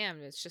be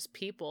damned, it's just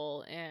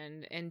people,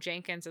 and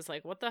Jenkins is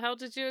like, what the hell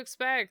did you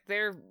expect?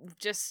 They're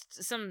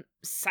just some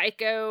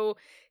psycho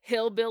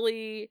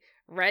hillbilly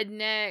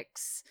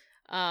rednecks,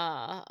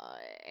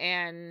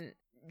 and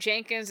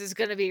Jenkins is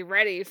gonna be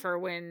ready for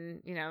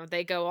when,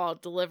 they go all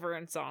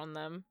deliverance on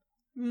them.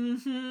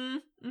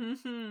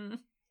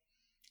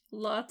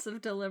 Lots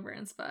of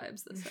deliverance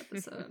vibes this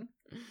episode.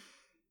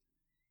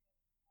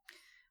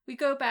 We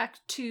go back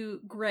to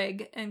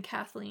Greg and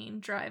Kathleen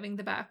driving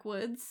the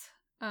backwoods.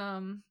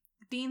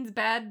 Dean's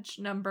badge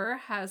number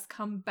has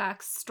come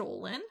back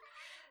stolen.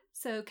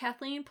 So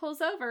Kathleen pulls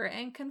over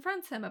and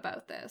confronts him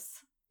about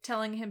this,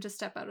 telling him to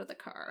step out of the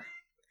car.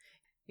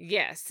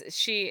 Yes,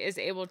 she is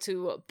able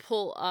to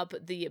pull up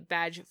the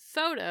badge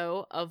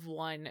photo of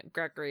one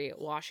Gregory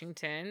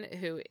Washington,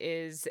 who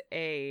is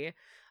a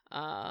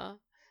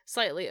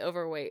slightly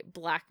overweight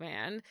black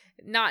man,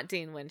 not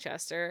Dean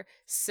Winchester.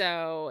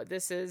 So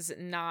this is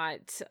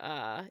not,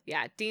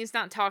 Dean's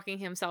not talking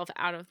himself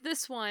out of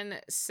this one.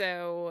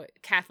 So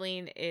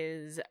Kathleen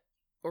is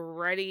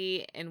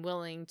ready and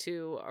willing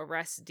to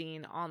arrest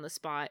Dean on the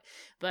spot,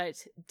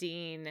 but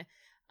Dean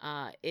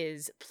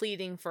is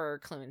pleading for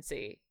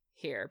clemency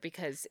here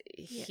because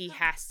he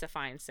has to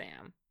find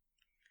Sam.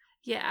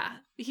 Yeah,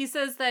 he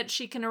says that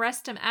she can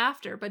arrest him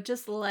after, but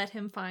just let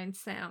him find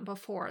Sam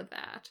before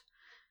that.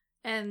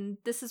 And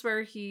this is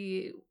where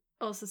he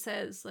also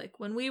says, like,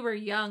 when we were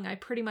young, I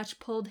pretty much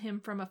pulled him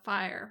from a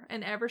fire.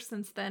 And ever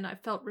since then, I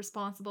felt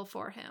responsible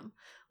for him.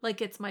 Like,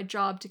 it's my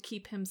job to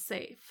keep him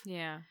safe.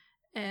 Yeah.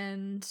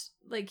 And,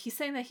 like, he's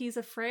saying that he's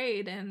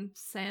afraid and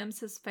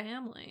Sam's his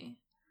family.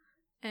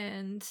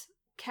 And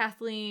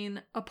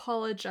Kathleen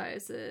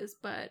apologizes,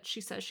 but she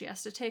says she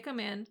has to take him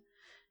in.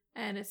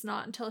 And it's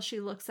not until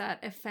she looks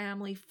at a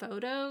family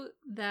photo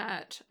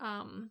that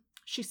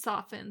she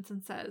softens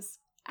and says,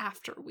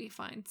 after we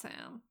find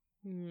Sam.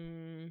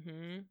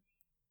 Mm-hmm.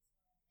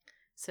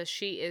 So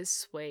she is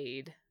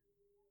swayed.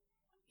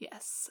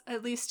 Yes,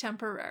 at least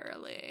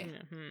temporarily.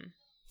 Mm-hmm.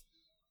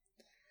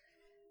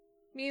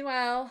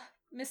 Meanwhile,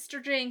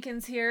 Mr.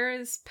 Jenkins here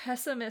is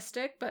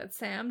pessimistic, but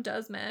Sam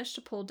does manage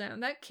to pull down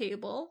that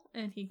cable,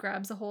 and he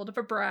grabs a hold of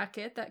a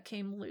bracket that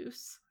came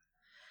loose.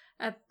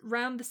 At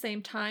around the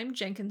same time,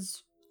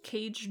 Jenkins'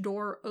 cage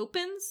door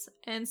opens,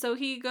 and so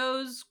he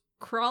goes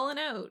crawling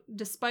out,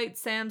 despite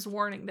Sam's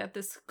warning that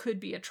this could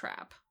be a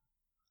trap.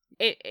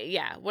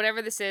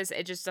 Whatever this is,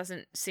 it just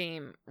doesn't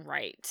seem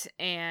right.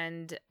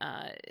 And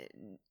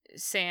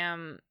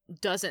Sam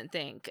doesn't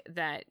think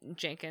that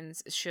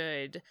Jenkins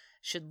should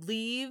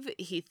leave.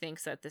 He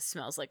thinks that this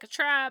smells like a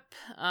trap,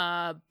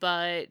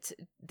 but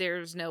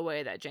there's no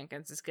way that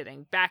Jenkins is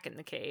getting back in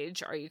the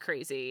cage. Are you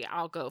crazy?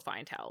 I'll go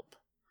find help.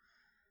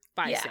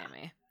 Bye,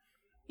 Sammy.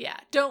 Yeah,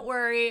 don't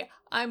worry.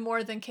 I'm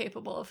more than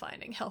capable of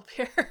finding help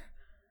here.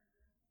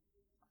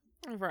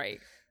 Right.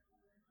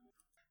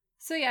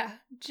 So yeah,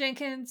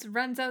 Jenkins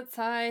runs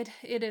outside.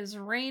 It is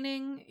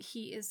raining.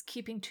 He is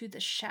keeping to the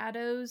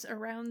shadows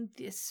around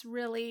this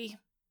really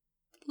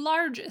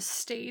large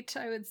estate,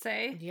 I would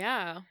say.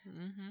 Yeah.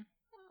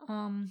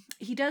 Mm-hmm.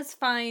 He does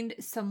find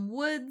some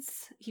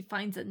woods. He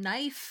finds a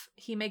knife.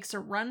 He makes a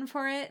run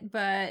for it,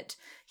 but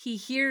he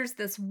hears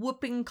this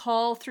whooping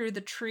call through the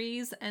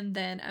trees, and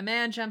then a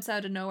man jumps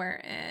out of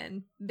nowhere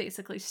and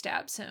basically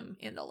stabs him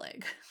in the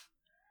leg.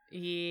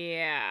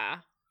 Yeah.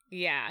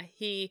 Yeah,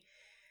 he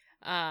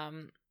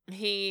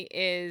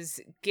is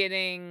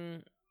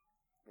getting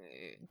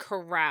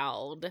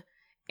corralled,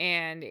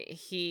 and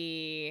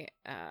he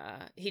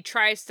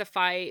tries to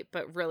fight,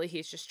 but really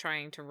he's just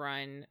trying to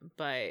run,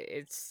 but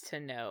it's to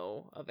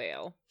no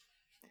avail.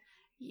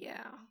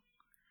 Yeah.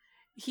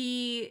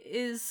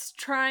 He's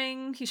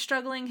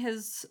struggling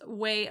his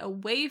way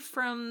away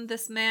from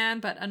this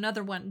man, but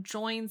another one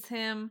joins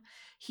him.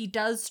 He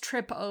does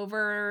trip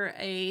over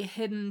a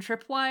hidden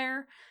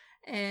tripwire.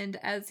 And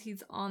as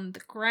he's on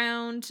the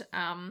ground,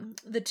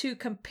 the two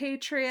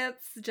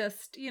compatriots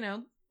just,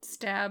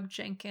 stab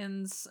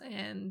Jenkins,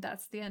 and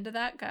that's the end of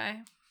that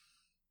guy.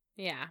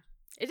 Yeah.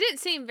 It didn't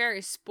seem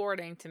very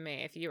sporting to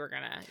me if you were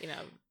gonna,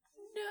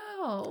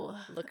 No.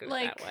 look at it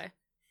that way.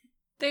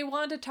 They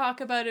want to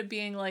talk about it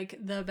being, like,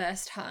 the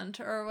best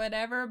hunt or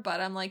whatever, but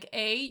I'm like,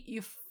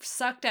 you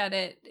sucked at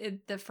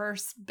it the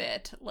first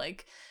bit.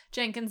 Like,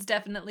 Jenkins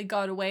definitely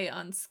got away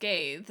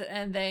unscathed,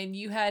 and then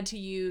you had to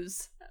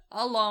use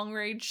a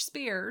long-range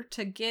spear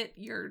to get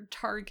your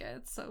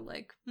target. So,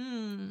 like,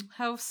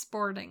 how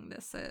sporting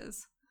this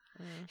is.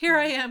 Here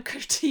I am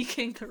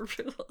critiquing the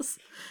rules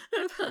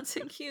of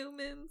hunting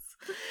humans.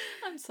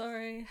 I'm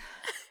sorry.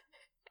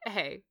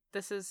 Hey,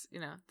 this is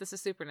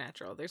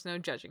supernatural. There's no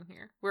judging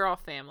here. We're all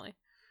family.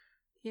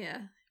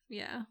 Yeah.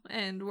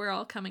 And we're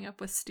all coming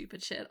up with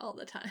stupid shit all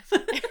the time.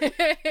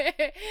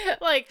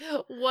 Like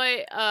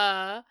what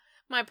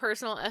my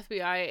personal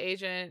FBI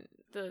agent,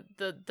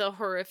 the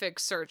horrific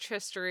search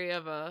history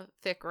of a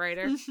fic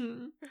writer.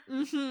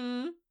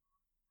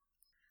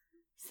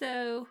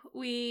 So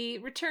we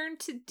return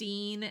to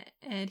Dean,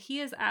 and he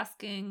is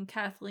asking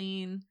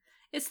Kathleen,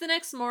 it's the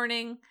next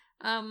morning,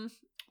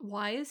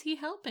 why is he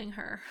helping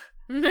her?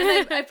 And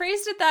I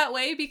phrased it that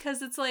way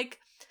because it's like,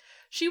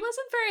 she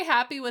wasn't very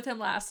happy with him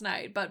last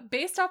night, but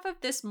based off of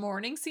this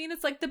morning scene,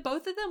 it's like the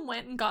both of them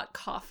went and got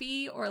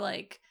coffee, or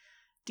like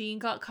Dean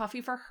got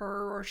coffee for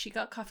her, or she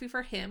got coffee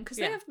for him, because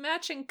they have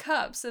matching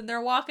cups and they're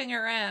walking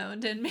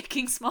around and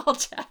making small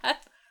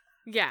chat.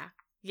 Yeah.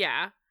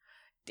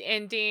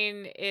 And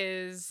Dean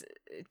is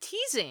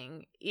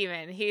teasing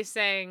even. He's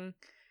saying,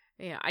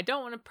 I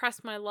don't want to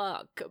press my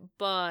luck,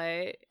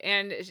 but...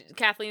 And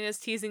Kathleen is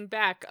teasing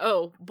back,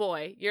 oh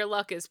boy, your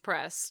luck is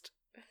pressed.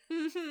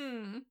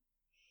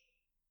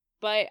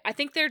 But I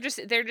think they're just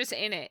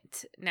in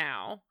it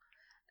now.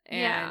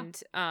 And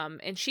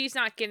and she's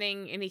not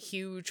getting any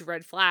huge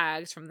red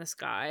flags from this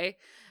guy.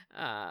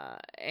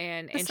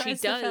 And she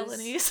does the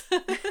felonies.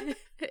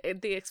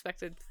 the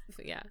expected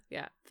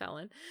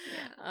felon.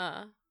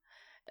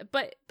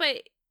 But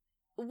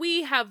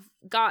we have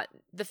got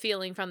the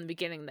feeling from the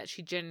beginning that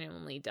she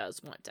genuinely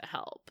does want to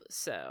help.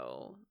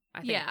 So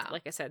I think,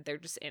 like I said, they're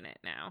just in it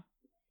now.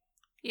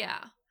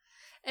 Yeah.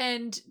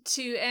 And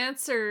to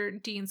answer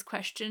Dean's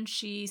question,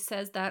 she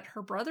says that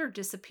her brother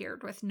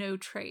disappeared with no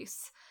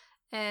trace.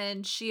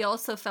 And she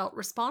also felt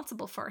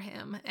responsible for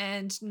him,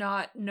 and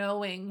not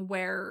knowing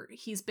where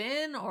he's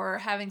been or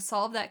having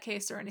solved that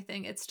case or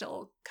anything, it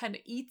still kind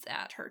of eats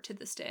at her to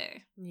this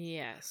day.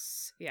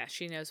 Yes. Yeah,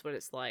 she knows what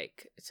it's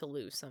like to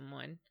lose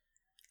someone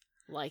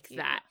like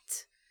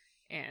that.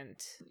 And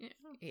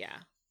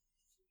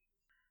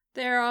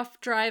they're off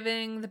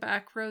driving the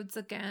back roads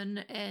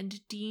again,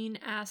 and Dean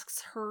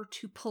asks her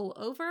to pull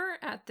over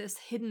at this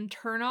hidden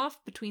turnoff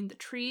between the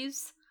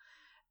trees.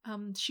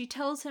 She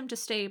tells him to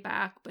stay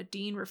back, but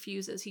Dean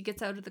refuses. He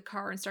gets out of the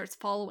car and starts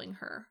following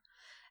her.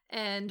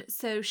 And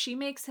so she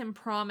makes him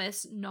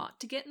promise not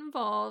to get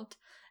involved,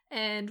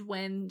 and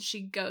when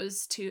she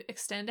goes to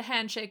extend a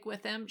handshake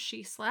with him,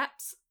 she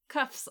slaps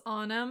cuffs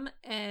on him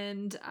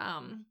and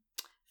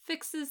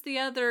fixes the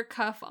other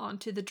cuff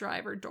onto the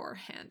driver door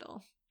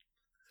handle.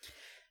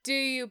 Do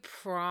you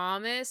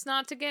promise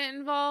not to get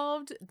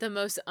involved? The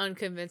most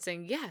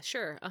unconvincing, yeah,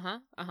 sure,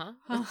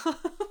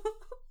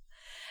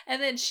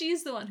 And then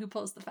she's the one who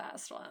pulls the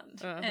fast one.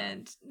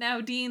 And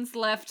now Dean's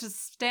left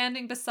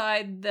standing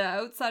beside the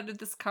outside of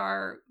this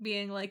car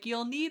being like,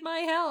 you'll need my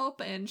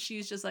help. And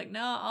she's just like,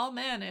 no, I'll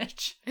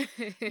manage.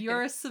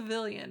 You're a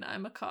civilian.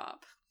 I'm a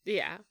cop.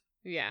 Yeah.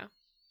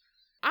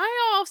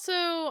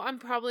 I'm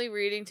probably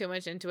reading too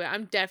much into it.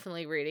 I'm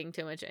definitely reading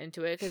too much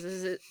into it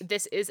because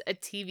this is a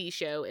TV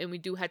show and we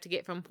do have to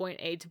get from point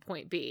A to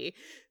point B.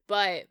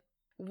 But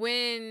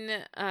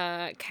when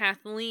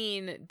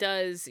Kathleen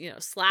does,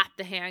 slap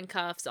the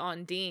handcuffs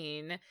on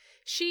Dean,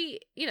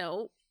 she,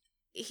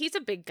 he's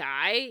a big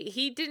guy.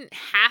 He didn't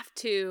have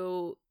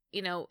to,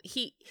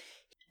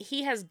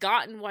 he has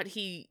gotten what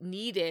he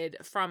needed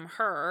from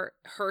her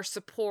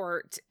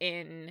support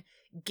in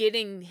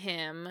getting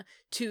him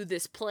to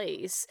this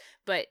place.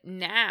 But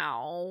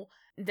now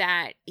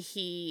that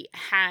he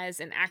has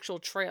an actual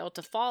trail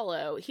to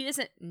follow, he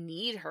doesn't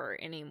need her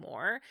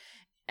anymore.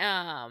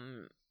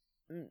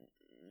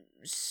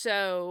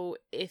 So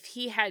if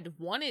he had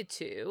wanted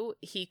to,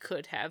 he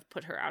could have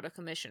put her out of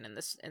commission in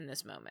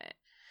this moment.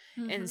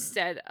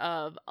 Instead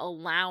of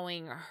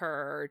allowing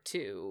her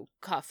to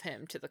cuff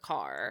him to the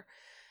car.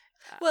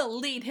 Well,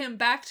 lead him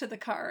back to the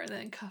car and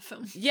then cuff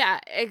him.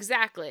 Yeah,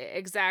 exactly.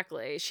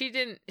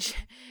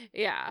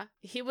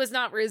 He was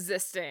not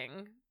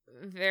resisting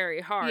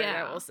very hard,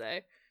 I will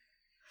say.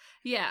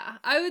 Yeah,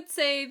 I would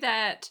say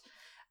that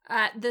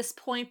at this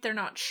point, they're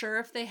not sure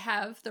if they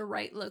have the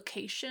right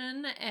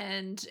location,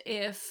 and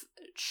if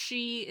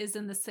she is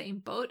in the same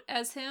boat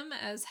as him,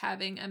 as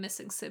having a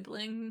missing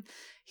sibling.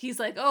 He's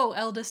like, oh,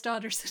 eldest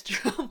daughter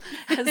syndrome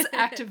has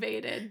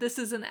activated. This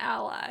is an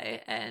ally.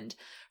 And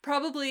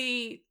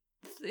probably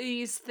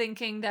he's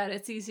thinking that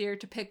it's easier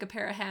to pick a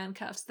pair of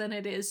handcuffs than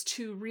it is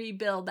to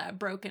rebuild that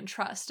broken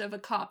trust of a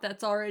cop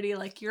that's already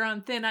like, you're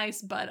on thin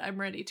ice, but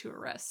I'm ready to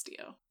arrest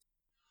you.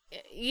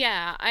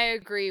 Yeah, I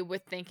agree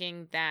with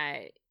thinking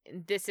that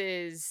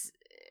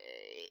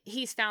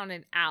he's found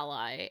an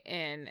ally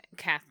in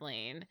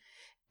Kathleen,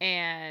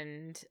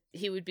 and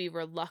he would be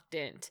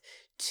reluctant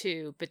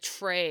to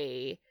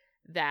betray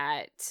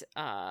that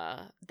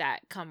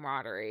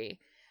camaraderie.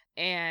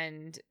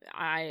 And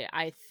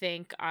I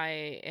think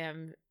I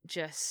am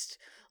just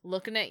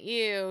looking at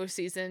you,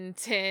 season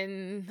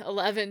 10,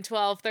 11,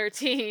 12,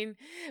 13,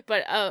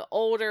 but an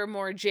older,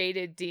 more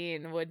jaded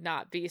Dean would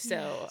not be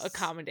so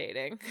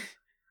accommodating.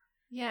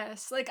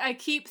 Yes, like I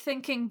keep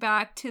thinking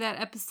back to that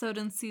episode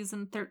in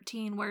season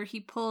 13 where he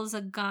pulls a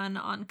gun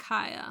on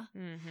Kaya,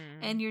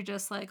 and you're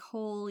just like,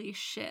 holy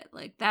shit,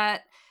 like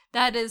that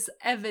is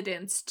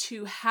evidence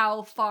to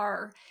how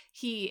far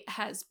he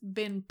has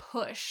been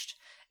pushed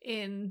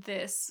in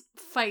this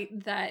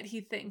fight that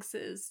he thinks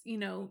is,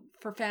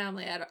 for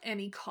family at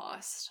any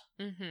cost.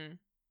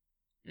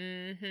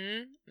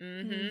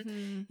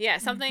 Yeah,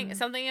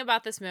 something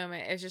about this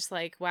moment is just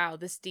like, wow,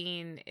 this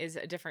Dean is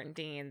a different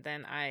Dean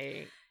than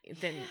I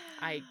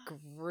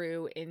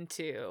grew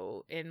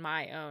into in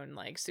my own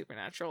like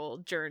supernatural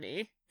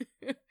journey.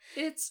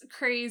 It's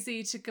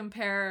crazy to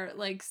compare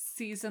like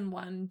season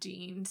 1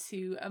 Dean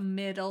to a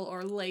middle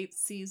or late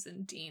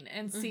season Dean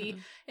and see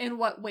in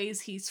what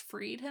ways he's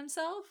freed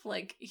himself.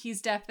 Like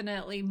he's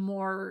definitely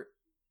more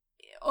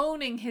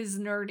owning his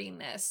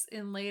nerdiness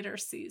in later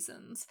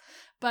seasons,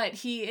 but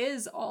he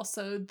is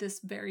also this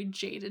very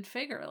jaded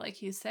figure.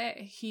 Like you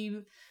say,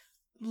 he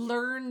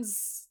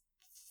learns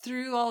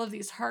through all of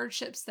these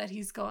hardships that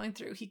he's going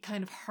through. He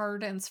kind of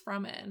hardens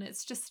from it, and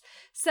it's just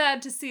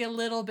sad to see a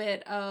little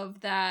bit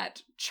of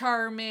that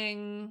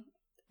charming,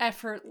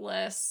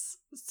 effortless,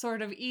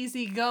 sort of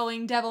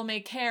easygoing devil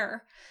may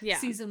care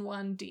season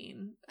 1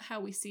 Dean, how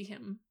we see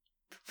him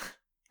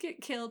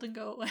get killed and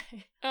go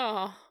away.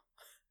 Oh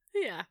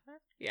yeah.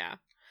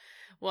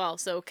 Well,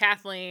 so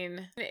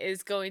Kathleen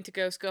is going to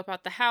go scope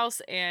out the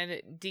house,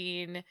 and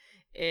Dean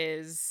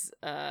is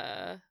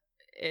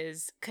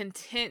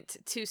content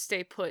to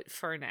stay put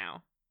for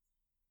now.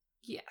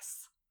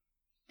 Yes.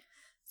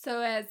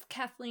 So as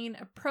Kathleen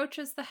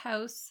approaches the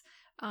house,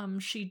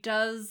 she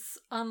does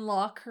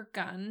unlock her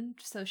gun,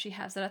 so she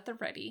has it at the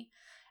ready.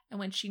 And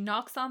when she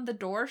knocks on the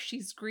door,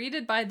 she's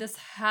greeted by this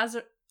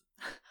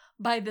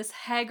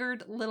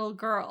haggard little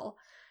girl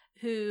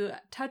who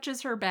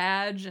touches her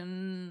badge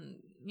and,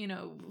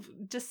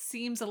 just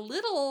seems a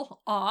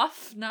little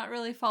off, not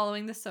really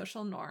following the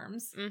social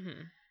norms.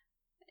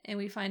 And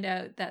we find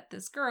out that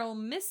this girl,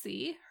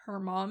 Missy,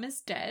 her mom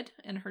is dead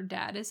and her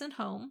dad isn't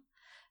home.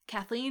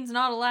 Kathleen's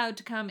not allowed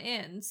to come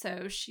in,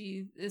 so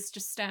she is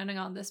just standing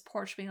on this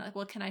porch being like,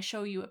 well, can I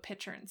show you a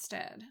picture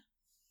instead?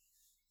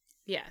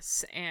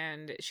 Yes,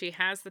 and she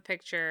has the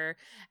picture,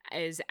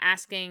 is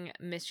asking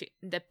Missy,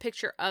 the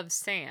picture of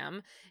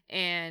Sam,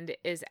 and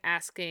is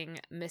asking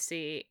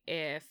Missy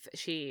if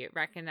she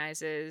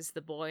recognizes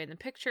the boy in the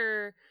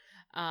picture,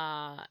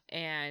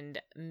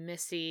 and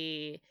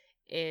Missy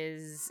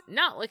is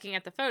not looking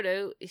at the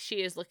photo.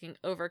 She is looking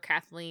over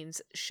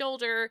Kathleen's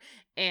shoulder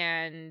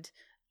and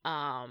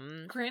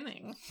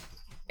grinning.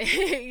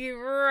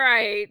 You're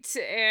right,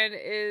 and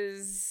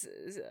is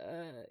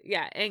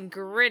and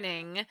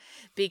grinning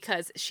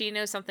because she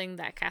knows something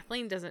that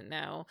Kathleen doesn't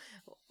know,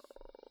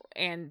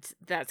 and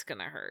that's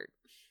gonna hurt.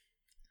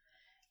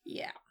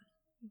 Yeah.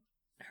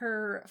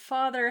 Her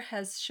father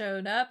has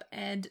shown up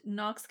and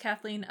knocks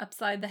Kathleen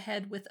upside the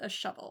head with a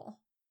shovel.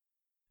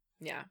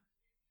 Yeah.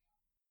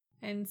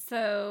 And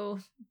so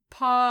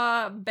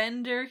Pa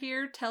Bender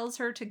here tells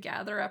her to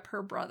gather up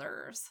her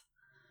brothers.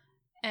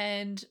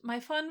 And my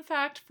fun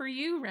fact for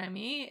you,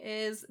 Remy,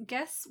 is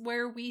guess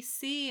where we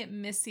see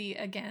Missy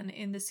again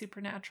in the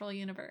supernatural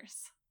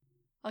universe?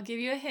 I'll give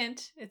you a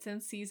hint. It's in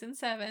season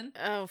 7.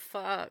 Oh,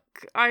 fuck.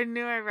 I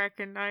knew I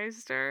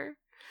recognized her.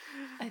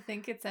 I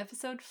think it's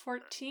episode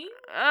 14.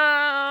 Oh,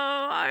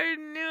 I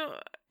knew.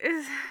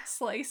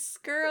 Slice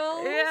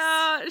Girls?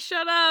 Yeah,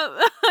 shut up.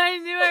 I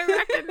knew I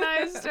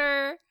recognized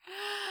her.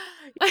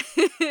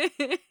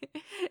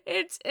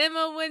 It's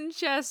Emma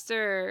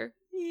Winchester.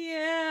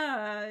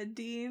 Yeah,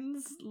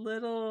 Dean's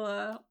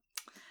little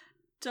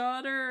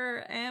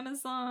daughter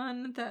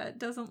Amazon that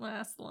doesn't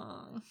last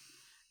long.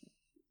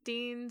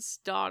 Dean's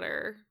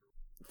daughter.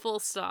 Full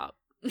stop.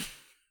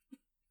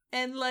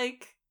 And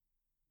like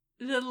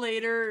the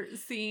later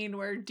scene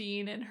where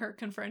Dean and her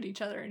confront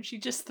each other and she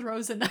just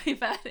throws a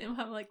knife at him.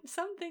 I'm like,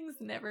 some things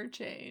never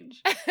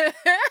change.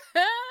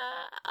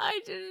 I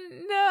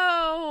didn't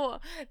know.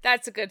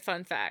 That's a good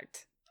fun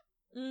fact.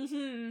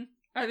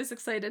 I was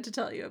excited to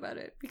tell you about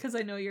it because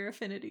I know your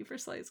affinity for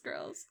Slice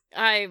Girls.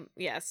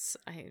 Yes.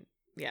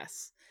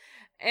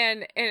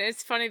 And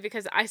it's funny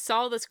because I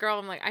saw this girl.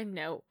 I'm like, I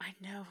know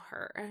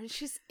her. I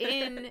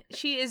mean,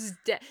 she is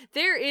dead.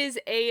 There is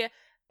a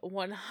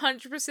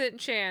 100%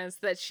 chance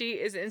that she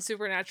is in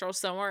Supernatural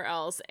somewhere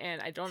else,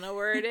 and I don't know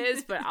where it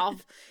is, but I'll,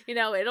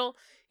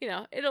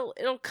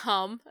 it'll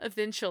come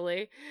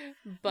eventually.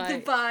 But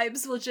the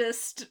vibes will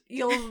just,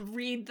 you'll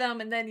read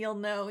them and then you'll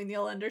know and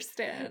you'll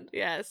understand.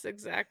 Yes,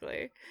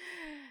 exactly.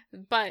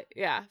 But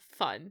yeah,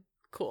 fun,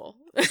 cool.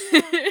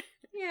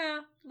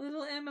 Yeah,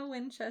 little Emma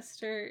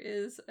Winchester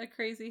is a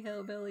crazy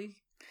hillbilly.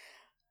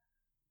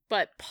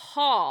 But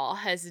Paul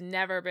has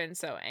never been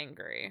so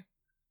angry.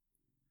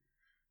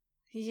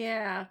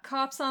 Yeah,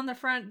 cops on the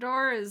front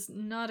door is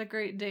not a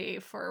great day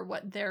for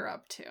what they're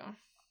up to.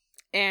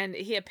 And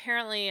he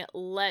apparently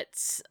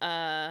lets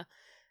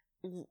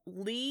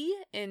Lee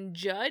and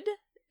Judd,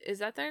 is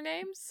that their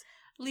names?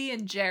 Lee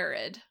and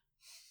Jared.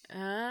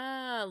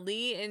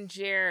 Lee and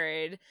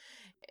Jared.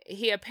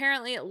 he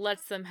apparently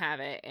lets them have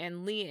it,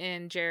 and Lee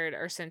and Jared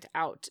are sent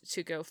out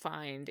to go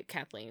find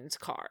Kathleen's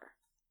car.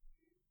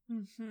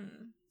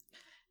 Mm-hmm.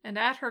 And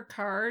at her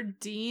car,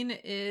 Dean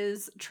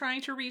is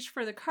trying to reach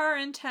for the car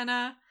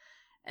antenna,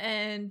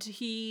 and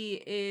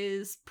he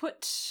is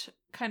put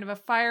kind of a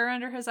fire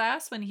under his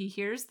ass when he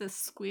hears this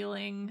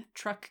squealing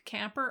truck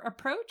camper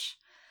approach.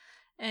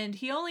 And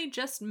he only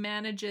just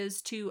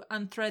manages to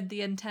unthread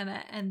the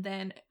antenna and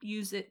then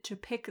use it to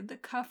pick the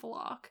cuff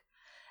lock.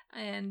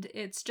 And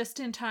it's just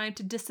in time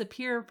to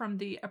disappear from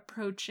the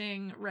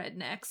approaching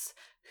rednecks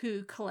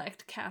who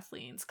collect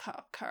Kathleen's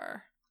cop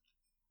car.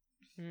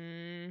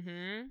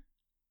 Mm-hmm.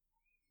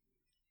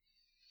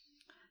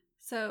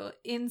 So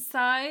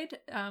inside,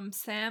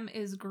 Sam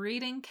is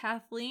greeting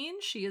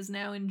Kathleen. She is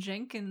now in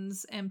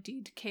Jenkins'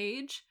 emptied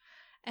cage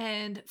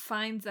and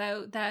finds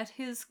out that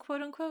his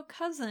quote-unquote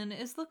cousin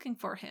is looking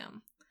for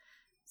him.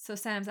 So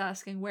Sam's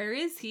asking, where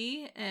is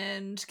he?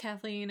 And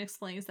Kathleen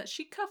explains that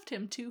she cuffed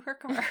him to her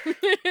car.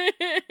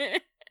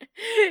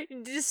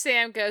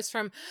 Sam goes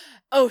from,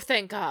 oh,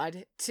 thank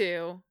God,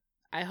 to,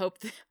 I hope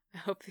that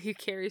he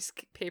carries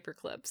paper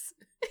clips.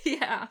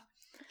 Yeah.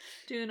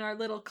 Doing our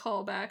little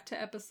callback to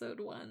episode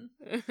 1.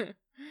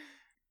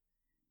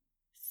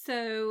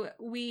 So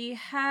we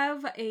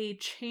have a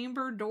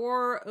chamber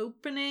door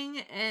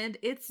opening, and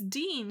it's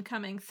Dean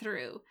coming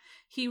through.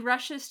 He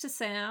rushes to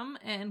Sam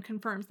and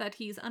confirms that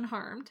he's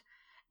unharmed.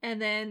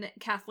 And then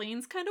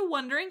Kathleen's kind of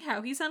wondering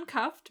how he's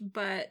uncuffed,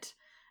 but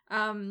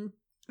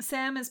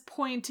Sam is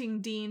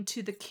pointing Dean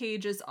to the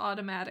cage's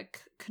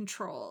automatic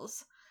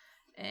controls.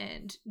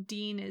 And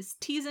Dean is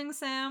teasing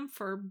Sam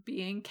for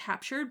being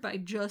captured by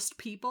just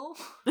people.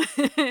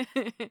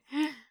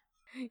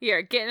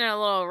 You're getting a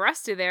little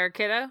rusty there,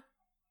 kiddo.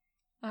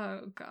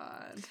 Oh,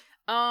 God.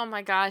 Oh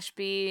my gosh,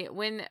 B.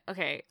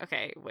 Okay,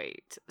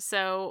 wait.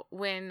 So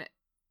when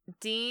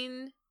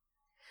Dean,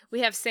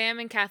 we have Sam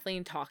and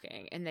Kathleen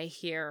talking, and they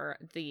hear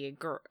the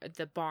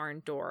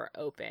barn door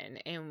open,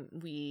 and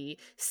we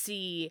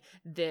see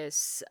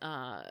this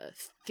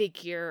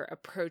figure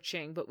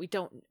approaching, but we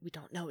don't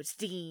know it's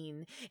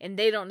Dean, and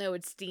they don't know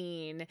it's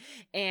Dean,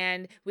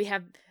 and we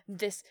have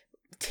this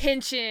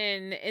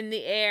tension in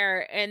the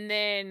air, and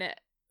then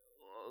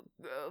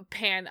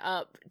pan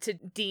up to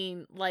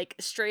Dean, like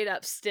straight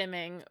up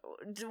stimming,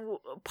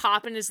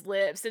 popping his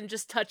lips and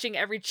just touching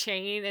every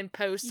chain and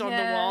post on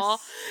the wall,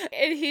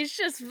 and he's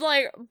just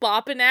like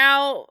bopping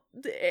out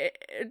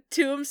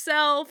to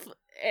himself,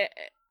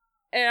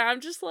 and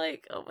I'm just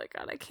like, oh my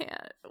God, I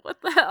can't.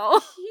 What the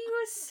hell? He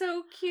was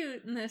so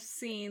cute in this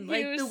scene.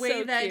 Like the way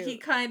so that cute. he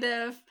kind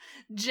of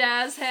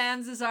jazz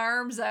hands his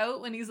arms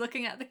out when he's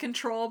looking at the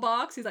control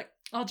box. He's like,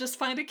 I'll just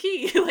find a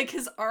key. Like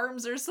his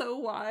arms are so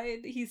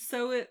wide. He's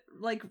so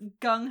like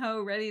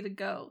gung-ho ready to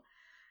go.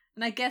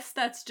 And I guess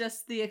that's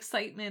just the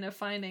excitement of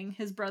finding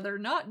his brother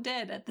not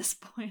dead at this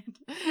point.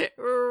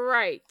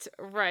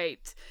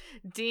 Right.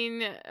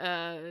 Dean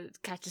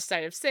catches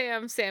sight of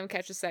Sam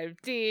catches sight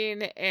of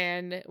Dean,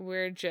 and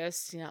we're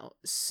just,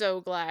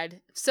 so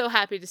glad, so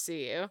happy to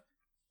see you.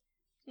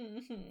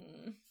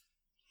 Mm-hmm.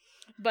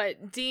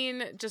 But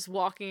Dean just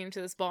walking into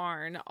this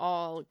barn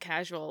all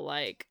casual,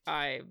 like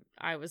I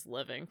was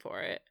living for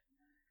it.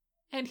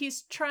 And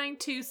he's trying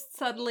to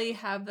subtly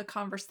have the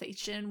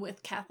conversation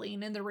with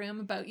Kathleen in the room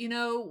about,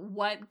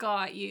 what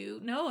got you?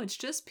 No, it's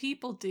just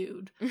people,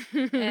 dude.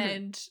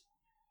 And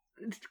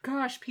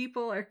gosh,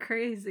 people are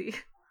crazy.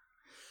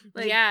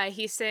 Yeah,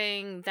 he's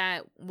saying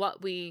that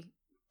what we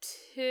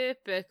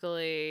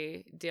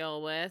typically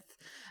deal with,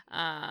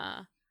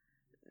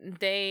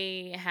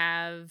 they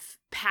have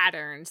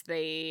patterns.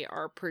 They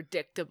are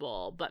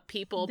predictable, but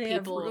people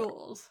have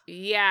rules.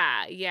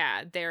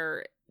 Yeah,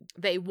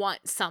 they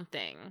want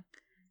something.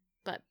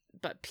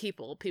 But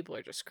people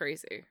are just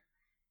crazy.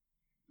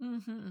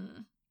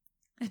 Mm-hmm.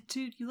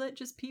 Dude, you let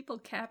just people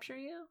capture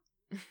you?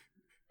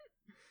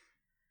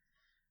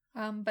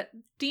 But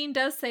Dean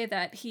does say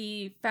that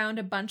he found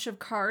a bunch of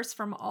cars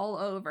from all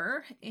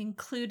over,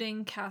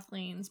 including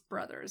Kathleen's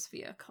brother's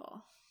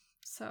vehicle.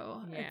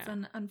 So It's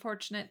an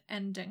unfortunate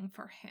ending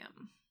for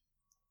him.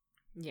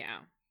 Yeah.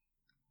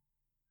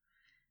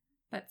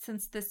 But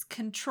since this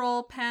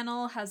control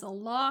panel has a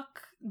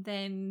lock,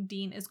 then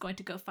Dean is going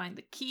to go find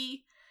the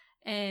key.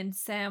 And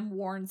Sam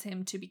warns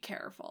him to be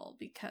careful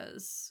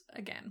because,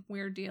 again,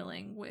 we're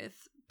dealing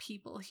with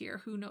people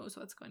here. Who knows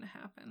what's going to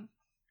happen?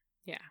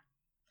 Yeah.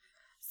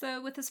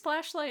 So with his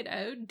flashlight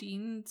out,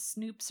 Dean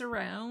snoops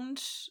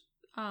around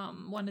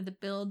one of the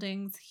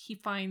buildings. He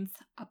finds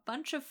a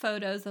bunch of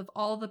photos of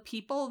all the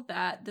people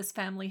that this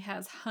family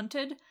has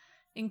hunted,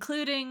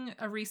 including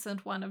a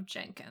recent one of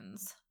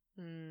Jenkins.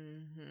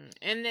 Mm-hmm.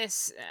 And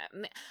this,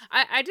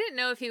 I didn't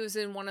know if he was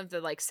in one of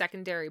the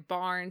secondary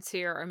barns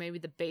here or maybe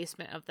the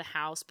basement of the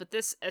house, but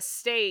this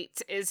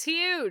estate is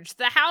huge.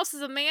 The house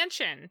is a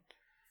mansion.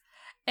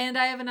 And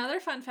I have another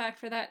fun fact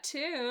for that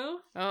too.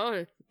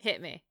 Oh,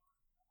 hit me.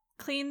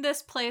 Clean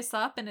this place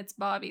up and it's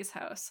Bobby's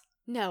house.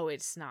 No,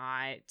 it's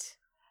not.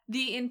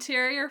 The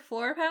interior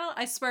floor panel,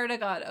 I swear to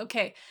God.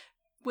 Okay,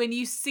 when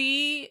you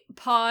see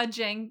Pa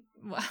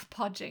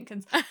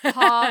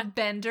Pa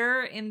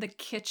Bender in the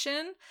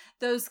kitchen.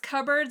 Those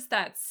cupboards,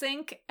 that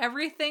sink,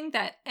 everything,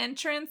 that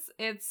entrance,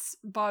 it's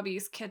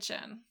Bobby's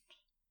kitchen.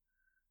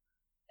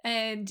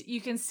 And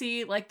you can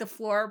see like the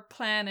floor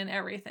plan and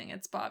everything.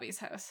 It's Bobby's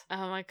house.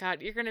 Oh my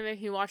god, you're gonna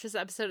make me watch this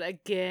episode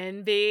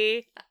again,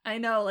 B. I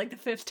know, like the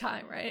 5th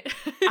time, right?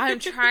 I'm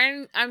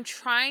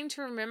trying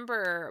to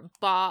remember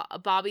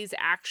Bobby's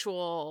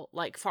actual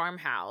like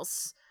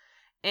farmhouse,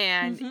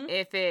 and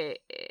if it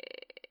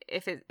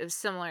is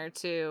similar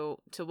to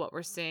what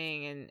we're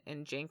seeing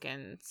in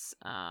Jenkins,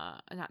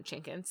 not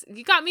Jenkins.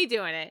 You got me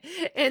doing it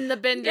in the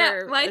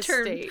Bender my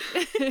estate.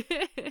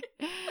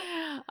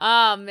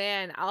 Oh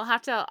man, I'll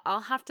have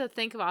to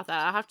think about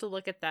that. I'll have to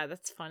look at that.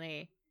 That's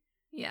funny.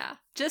 Yeah,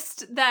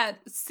 just that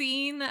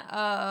scene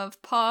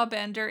of Pa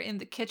Bender in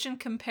the kitchen.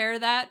 Compare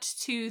that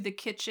to the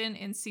kitchen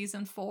in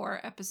season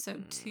 4,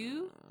 episode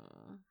 2.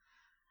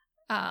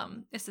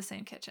 It's the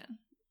same kitchen.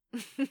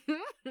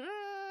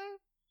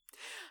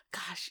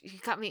 Gosh, you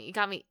got me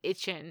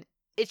itching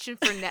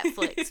for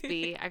Netflix,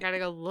 B. I gotta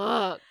go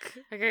look.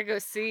 I gotta go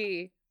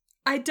see.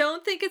 I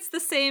don't think it's the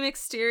same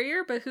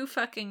exterior, but who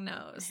fucking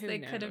knows? They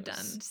could have done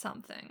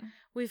something.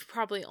 We've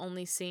probably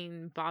only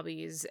seen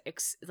Bobby's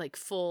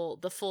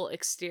the full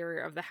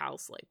exterior of the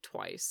house like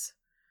twice.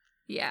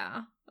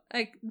 Yeah,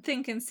 I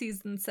think in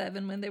season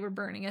 7 when they were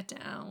burning it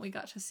down, we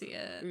got to see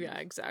it. Yeah,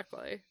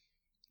 exactly.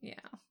 Yeah,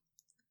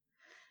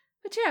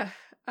 but yeah,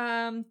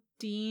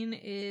 Dean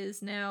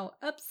is now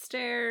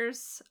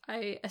upstairs.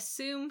 I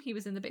assume he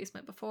was in the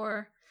basement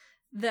before.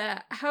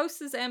 The house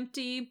is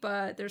empty,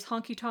 but there's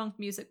honky-tonk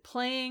music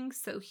playing,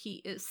 so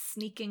he is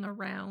sneaking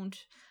around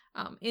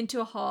into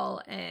a hall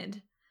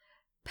and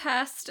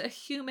past a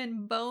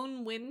human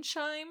bone wind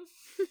chime.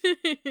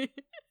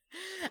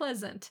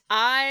 Pleasant.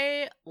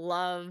 I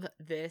love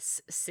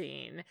this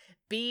scene.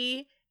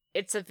 B,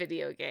 it's a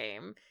video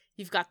game.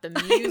 You've got the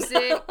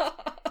music.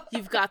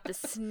 You've got the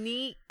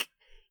sneak.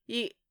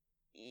 The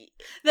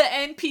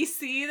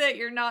NPC that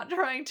you're not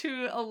trying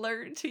to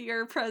alert to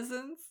your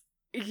presence.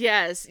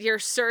 Yes, you're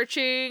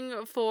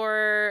searching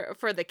for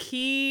the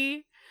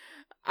key.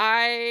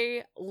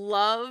 I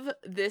love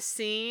this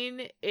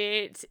scene.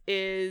 It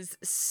is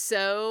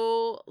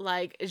so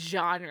like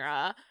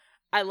genre.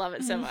 I love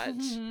it so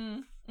much.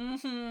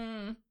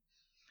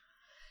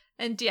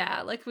 And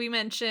yeah, like we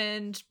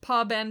mentioned,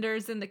 Pa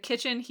Bender's in the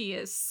kitchen. He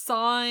is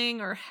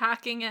sawing or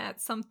hacking at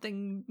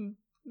something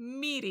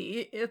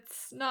meaty.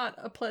 It's not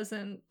a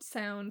pleasant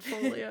sound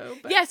folio.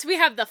 But... Yes, we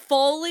have the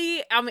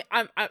Foley. I mean,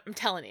 I'm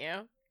telling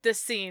you. This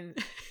scene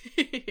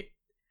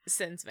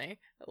sends me.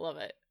 I love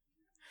it.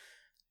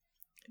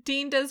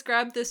 Dean does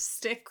grab this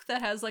stick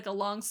that has like a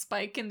long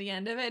spike in the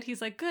end of it.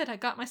 He's like, good, I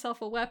got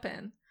myself a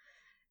weapon.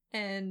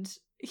 And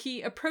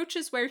he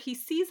approaches where he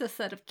sees a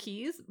set of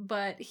keys,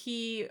 but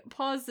he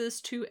pauses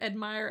to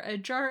admire a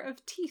jar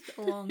of teeth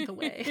along the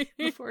way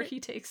before he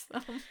takes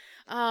them.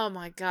 Oh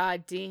my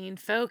god, Dean.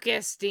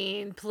 Focus,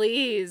 Dean,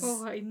 please.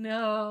 Oh, I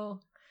know.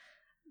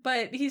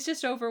 But he's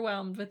just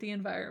overwhelmed with the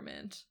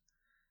environment.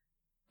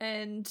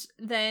 And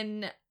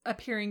then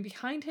appearing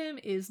behind him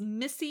is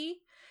Missy.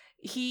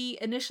 He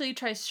initially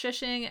tries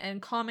shushing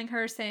and calming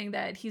her, saying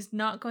that he's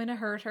not going to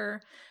hurt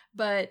her,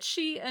 but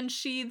she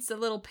unsheathes a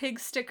little pig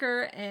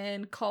sticker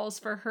and calls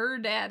for her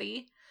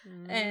daddy.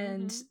 Mm-hmm.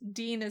 And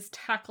Dean is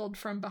tackled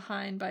from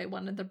behind by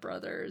one of the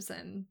brothers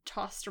and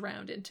tossed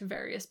around into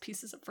various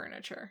pieces of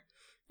furniture.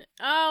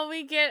 Oh,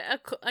 we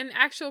get an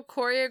actual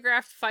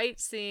choreographed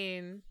fight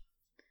scene.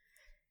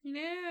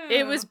 Yeah.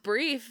 It was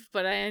brief,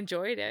 but I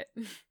enjoyed it.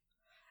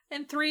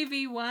 And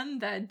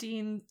 3v1 that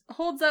Dean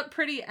holds up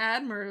pretty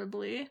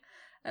admirably,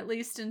 at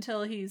least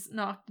until he's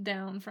knocked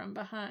down from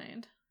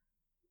behind.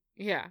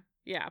 Yeah.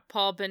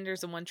 Pa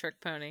Bender's a one-trick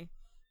pony.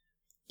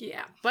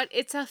 Yeah. But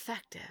it's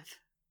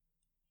effective.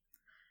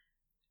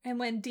 And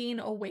when Dean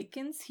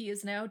awakens, he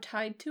is now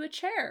tied to a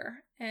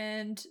chair.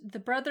 And the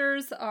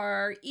brothers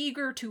are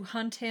eager to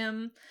hunt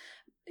him.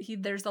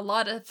 There's a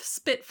lot of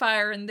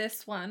spitfire in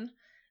this one.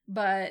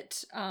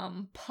 But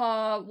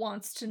Pa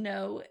wants to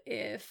know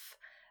if...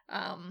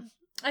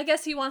 I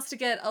guess he wants to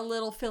get a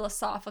little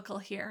philosophical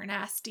here and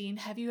ask Dean,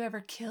 have you ever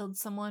killed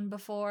someone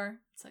before?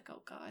 It's like,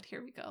 oh god,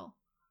 here we go.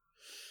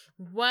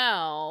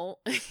 Well,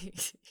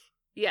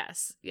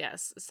 yes.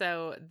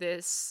 So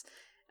this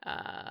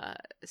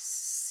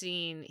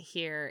scene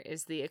here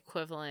is the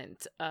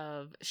equivalent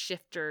of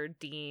Shifter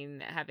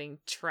Dean having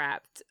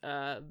trapped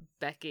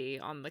Becky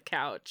on the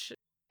couch.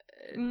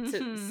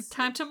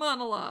 Time to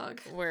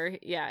monologue. Where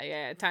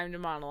time to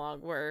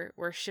monologue where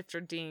Shifter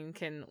Dean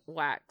can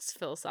wax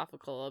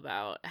philosophical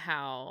about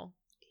how,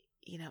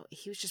 he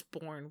was just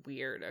born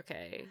weird,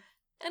 okay?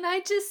 And I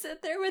just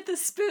sit there with a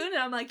spoon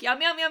and I'm like,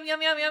 yum yum yum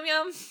yum yum yum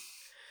yum.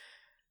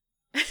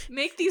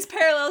 Make these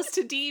parallels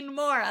to Dean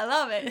more. I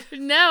love it.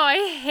 No,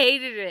 I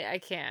hated it. I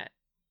can't.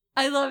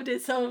 I loved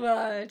it so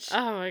much.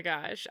 Oh my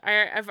gosh.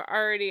 I've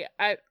already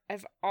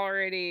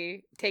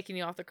taken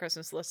you off the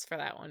Christmas list for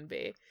that one,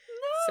 B.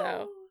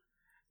 No.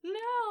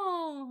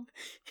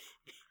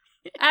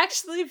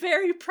 actually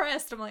very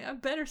pressed. I'm like, I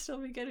better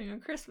still be getting a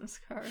Christmas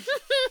card.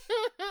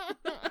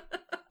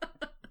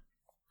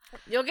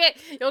 You'll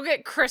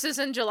get Christmas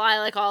in July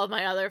like all of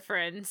my other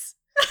friends.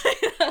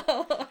 I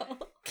know.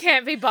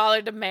 Can't be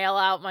bothered to mail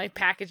out my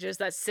packages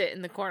that sit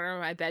in the corner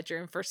of my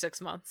bedroom for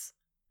 6 months.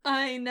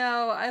 I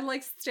know. I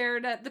like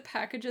stared at the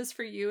packages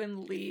for you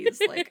and Lee's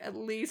like at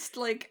least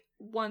like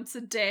once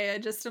a day.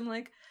 I'm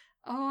like,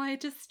 oh,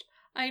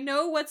 I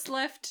know what's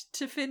left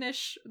to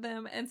finish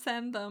them and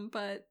send them,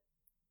 but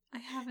I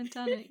haven't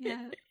done it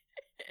yet.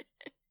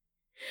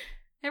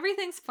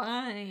 Everything's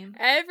fine.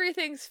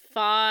 Everything's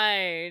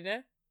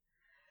fine.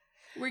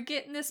 We're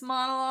getting this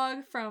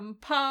monologue from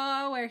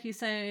Pa where he's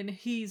saying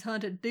he's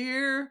hunted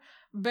deer,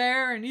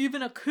 bear, and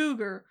even a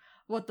cougar.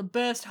 What the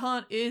best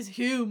hunt is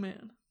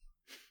human.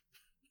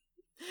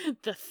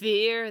 The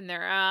fear in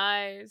their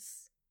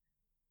eyes.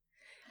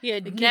 He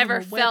had They give never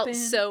him a felt weapon.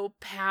 so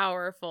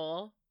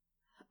powerful.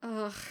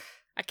 Ugh.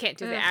 I can't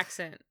do the Ugh.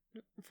 accent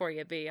for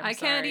you, B. I'm I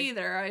can't sorry.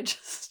 either. I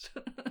just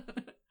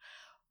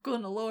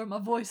gonna lower my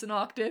voice an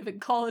octave and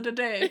call it a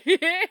day.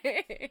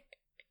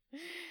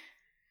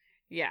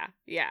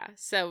 Yeah.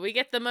 So we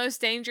get the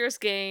most dangerous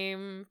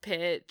game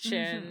pitch,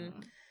 and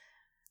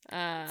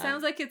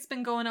Sounds like it's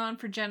been going on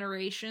for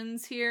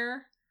generations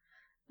here.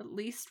 At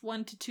least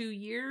 1 to 2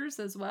 years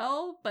as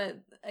well.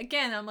 But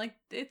again, I'm like,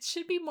 it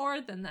should be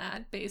more than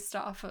that based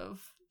off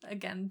of,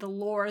 again, the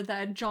lore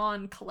that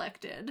John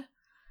collected.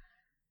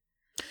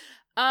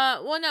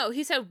 well, no,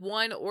 he said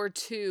 1 or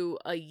 2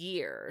 a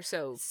year.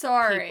 So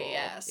Sorry, people,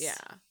 yes.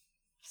 yeah.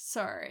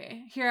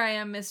 Sorry. Here I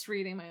am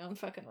misreading my own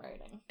fucking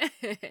writing.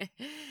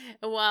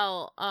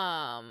 Well,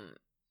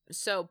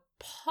 so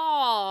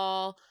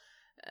Paul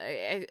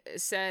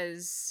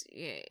says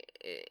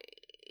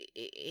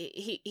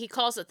he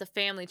calls it the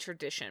family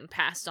tradition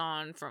passed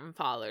on from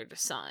father to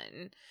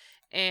son.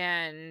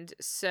 And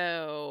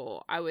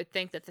so I would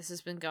think that this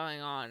has been going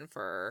on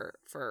for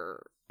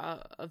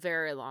a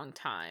very long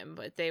time,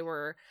 but they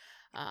were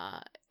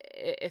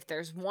if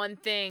there's one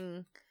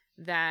thing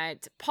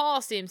that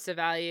Paul seems to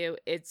value,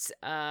 it's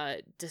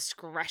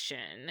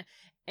discretion.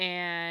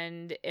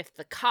 And if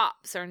the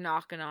cops are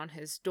knocking on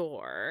his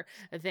door,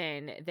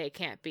 then they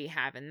can't be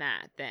having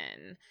that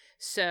then.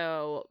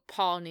 So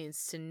Paul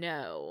needs to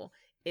know,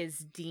 is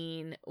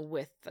Dean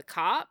with the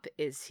cop?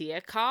 Is he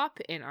a cop?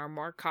 And are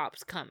more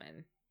cops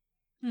coming?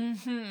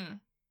 Mm-hmm.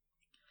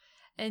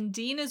 And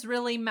Dean is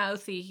really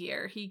mouthy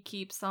here. He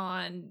keeps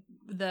on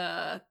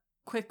the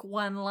quick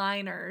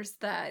one-liners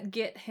that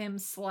get him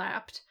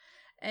slapped.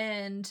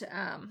 And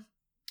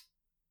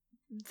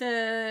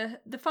the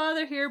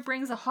father here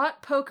brings a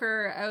hot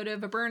poker out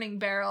of a burning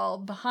barrel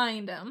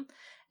behind him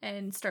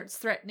and starts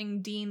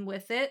threatening Dean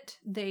with it.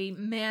 They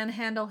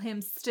manhandle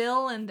him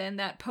still, and then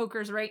that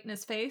poker's right in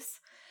his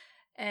face.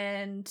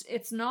 And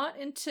it's not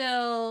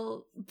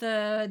until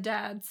the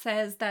dad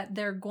says that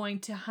they're going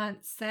to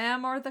hunt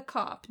Sam or the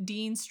cop,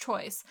 Dean's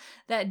choice,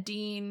 that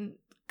Dean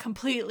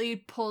completely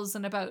pulls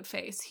an about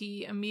face.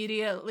 He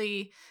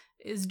immediately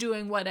is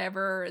doing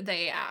whatever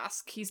they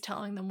ask. He's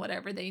telling them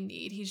whatever they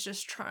need. He's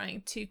just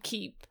trying to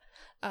keep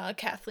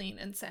Kathleen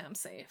and Sam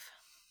safe.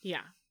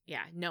 Yeah,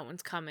 no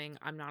one's coming.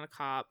 I'm not a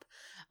cop.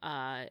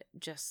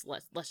 Just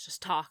let's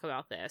just talk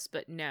about this.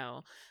 But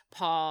no,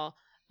 Paul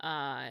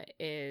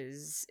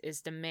is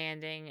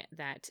demanding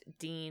that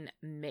Dean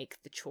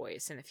make the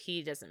choice, and if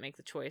he doesn't make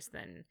the choice,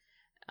 then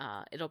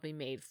it'll be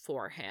made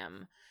for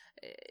him.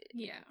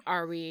 Yeah.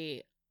 Are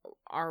we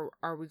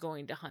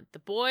going to hunt the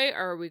boy,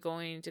 or are we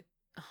going to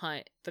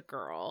hunt the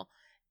girl?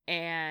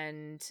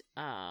 And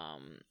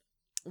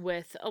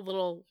with a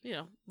little,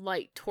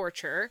 light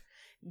torture,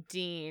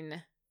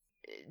 Dean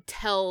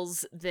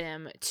tells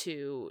them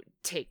to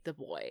take the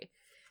boy,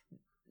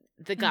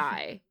 the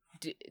guy.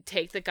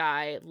 Take the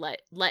guy,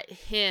 let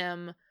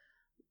him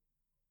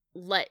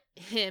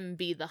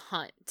be the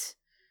hunt.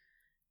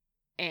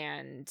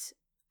 And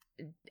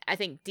I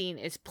think Dean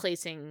is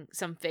placing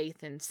some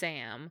faith in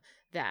Sam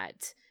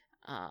that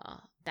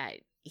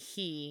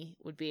he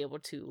would be able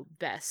to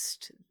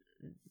best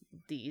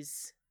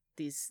these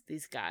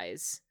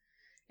guys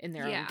in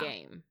their own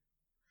game.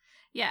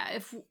 Yeah,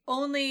 if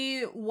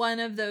only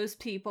one of those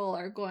people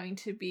are going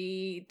to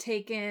be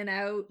taken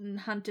out and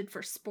hunted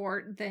for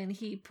sport, then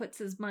he puts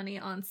his money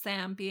on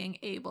Sam being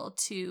able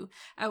to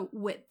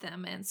outwit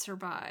them and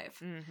survive.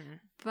 Mm-hmm.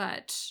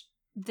 But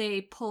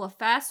they pull a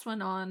fast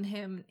one on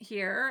him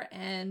here,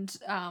 and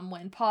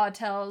when Pa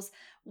tells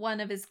one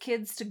of his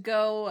kids to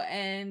go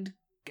and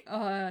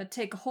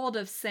take a hold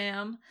of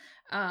Sam,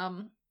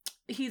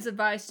 he's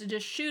advised to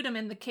just shoot him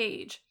in the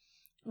cage,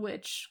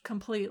 which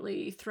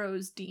completely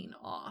throws Dean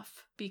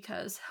off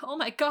because, oh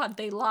my god,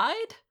 they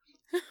lied?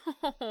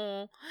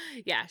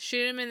 Yeah,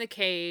 shoot him in the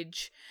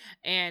cage.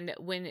 And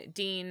when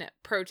Dean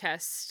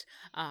protests,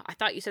 I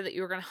thought you said that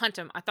you were going to hunt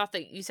him. I thought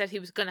that you said he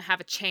was going to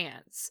have a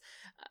chance.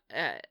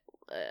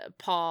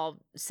 Paul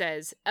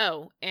says,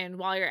 "Oh, and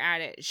while you're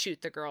at it,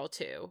 shoot the girl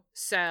too."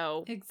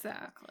 So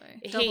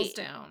exactly, doubles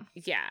down.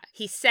 Yeah,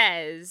 he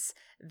says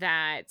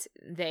that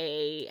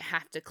they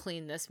have to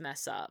clean this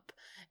mess up,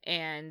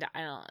 and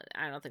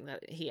I don't think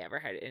that he ever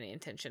had any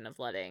intention of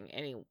letting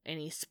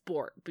any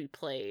sport be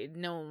played.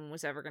 No one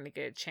was ever going to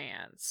get a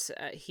chance.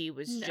 He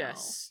was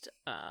just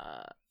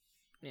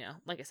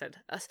like I said,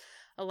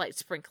 a light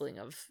sprinkling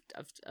of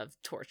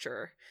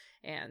torture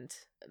and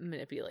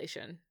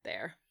manipulation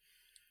there.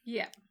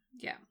 Yeah.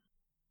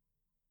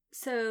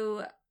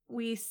 So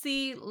we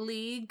see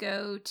Lee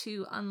go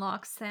to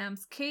unlock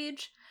Sam's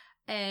cage,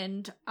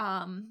 and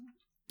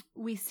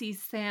we see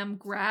Sam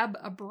grab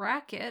a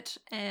bracket,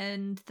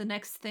 and the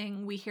next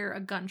thing we hear a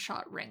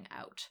gunshot ring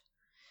out.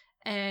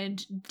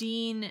 And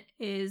Dean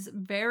is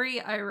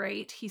very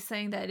irate. He's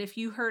saying that if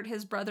you hurt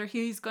his brother,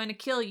 he's going to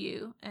kill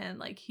you. And,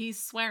 like,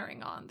 he's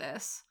swearing on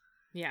this.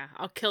 Yeah,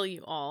 I'll kill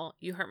you all.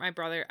 You hurt my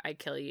brother, I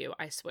kill you,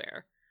 I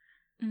swear.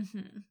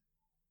 Mm-hmm.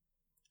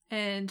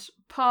 And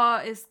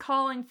Pa is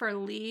calling for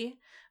Lee,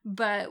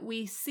 but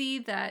we see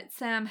that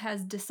Sam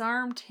has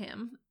disarmed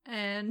him.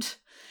 And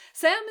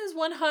Sam is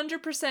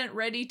 100%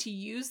 ready to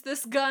use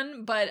this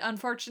gun, but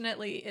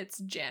unfortunately it's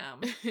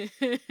jammed.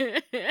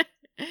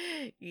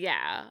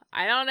 Yeah,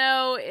 I don't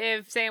know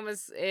if Sam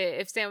was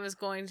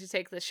going to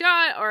take the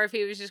shot, or if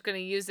he was just going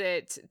to use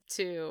it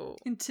to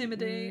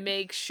intimidate,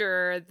 make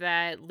sure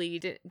that Lee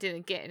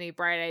didn't get any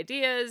bright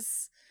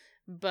ideas.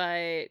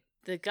 But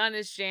the gun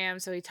is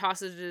jammed, so he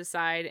tosses it to the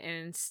side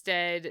and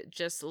instead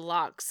just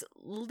locks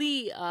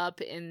Lee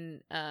up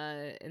in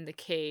the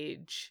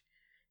cage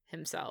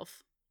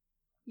himself.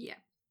 Yeah.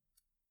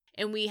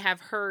 And we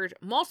have heard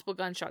multiple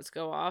gunshots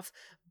go off,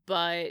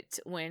 but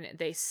when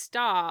they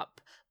stop,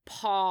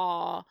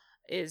 Paul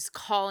is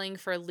calling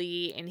for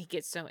Lee and he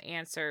gets no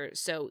answer.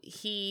 So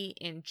he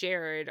and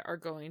Jared are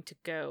going to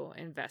go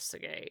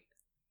investigate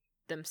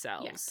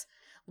themselves,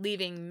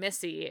 leaving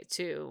Missy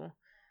to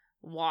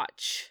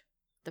watch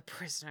the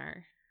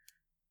prisoner.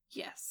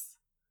 Yes.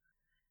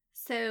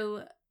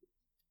 So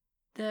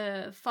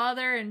the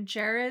father and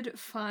Jared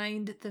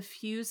find the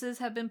fuses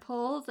have been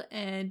pulled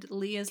and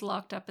Lee is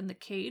locked up in the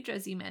cage,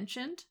 as you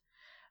mentioned.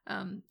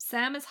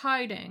 Sam is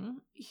hiding.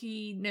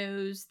 He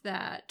knows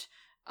that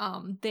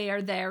they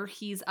are there.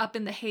 He's up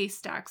in the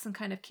haystacks and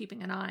kind of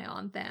keeping an eye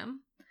on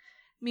them.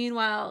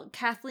 Meanwhile,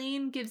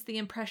 Kathleen gives the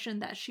impression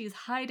that she's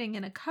hiding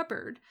in a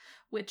cupboard,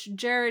 which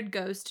Jared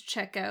goes to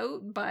check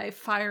out by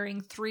firing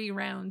 3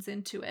 rounds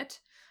into it.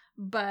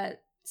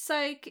 But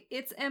psych,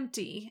 it's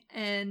empty,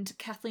 and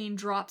Kathleen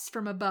drops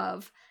from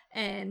above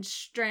and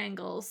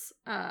strangles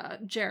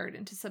Jared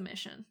into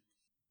submission.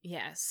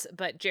 Yes,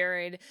 but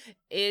Jared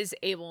is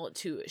able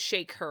to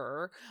shake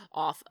her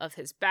off of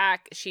his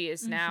back. She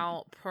is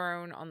now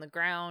prone on the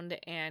ground,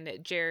 and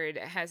Jared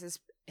has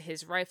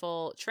his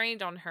rifle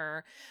trained on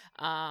her,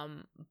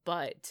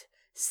 but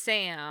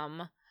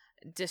Sam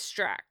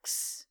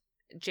distracts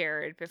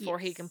Jared before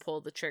he can pull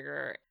the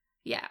trigger.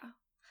 Yeah.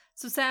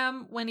 So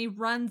Sam, when he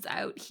runs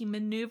out, he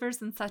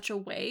maneuvers in such a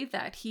way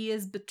that he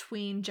is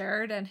between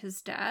Jared and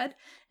his dad.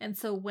 And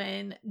so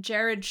when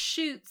Jared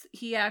shoots,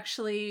 he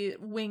actually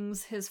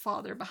wings his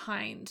father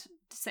behind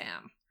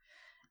Sam.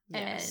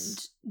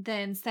 Yes. And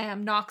then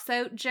Sam knocks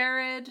out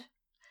Jared,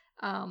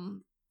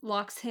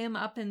 locks him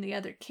up in the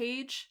other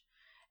cage.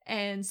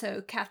 And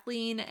so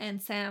Kathleen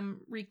and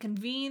Sam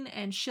reconvene,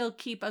 and she'll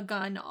keep a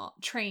gun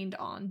trained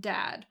on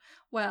Dad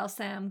while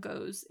Sam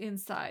goes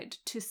inside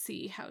to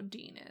see how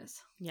Dean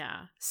is.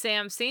 Yeah.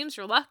 Sam seems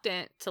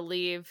reluctant to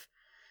leave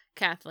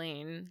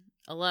Kathleen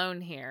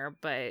alone here,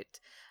 but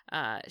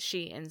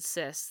she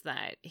insists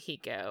that he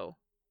go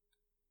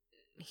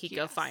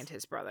find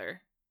his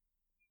brother.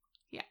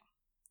 Yeah.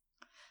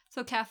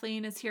 So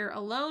Kathleen is here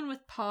alone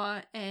with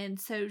Pa, and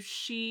so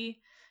she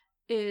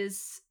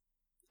is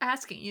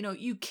asking,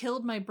 you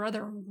killed my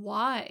brother.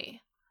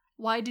 Why?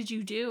 Why did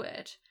you do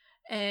it?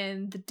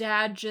 And the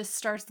dad just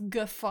starts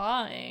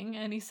guffawing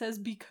and he says,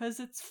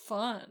 because it's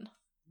fun.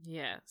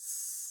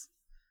 Yes.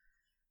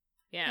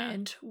 Yeah.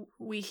 And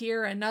we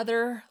hear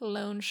another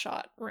lone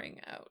shot ring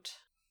out.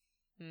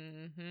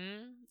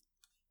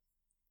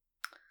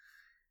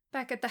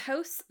 Back at the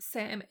house,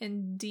 Sam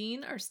and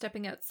Dean are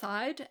stepping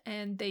outside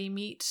and they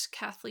meet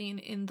Kathleen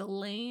in the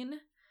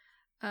lane.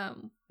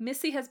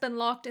 Missy has been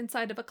locked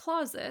inside of a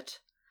closet.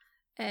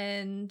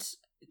 And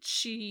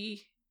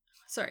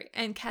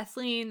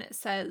Kathleen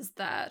says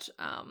that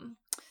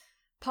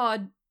Pa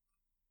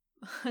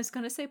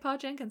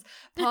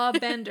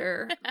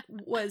Bender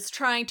was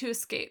trying to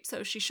escape,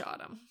 so she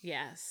shot him.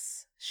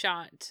 Yes,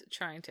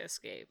 trying to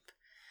escape.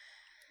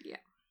 Yeah.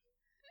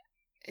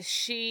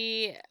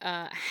 She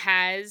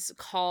has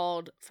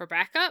called for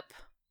backup.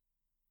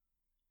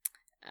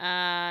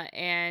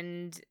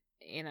 And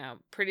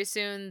pretty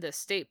soon the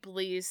state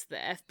police, the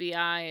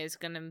FBI is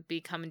going to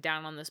be coming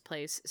down on this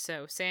place.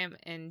 So Sam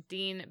and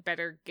Dean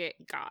better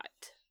get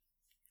got.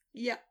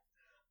 Yeah.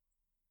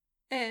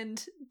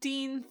 And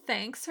Dean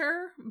thanks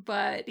her,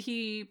 but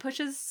he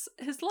pushes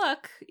his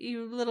luck a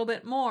little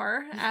bit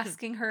more,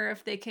 asking her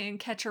if they can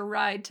catch a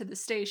ride to the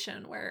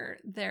station where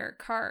their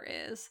car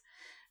is.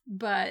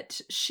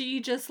 But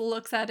she just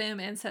looks at him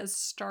and says,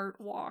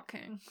 "Start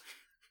walking."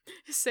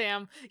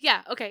 Sam.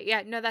 Yeah, okay,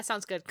 yeah, no, that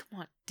sounds good. Come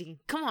on, Dean.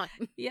 Come on.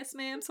 Yes,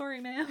 ma'am.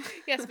 Sorry, ma'am.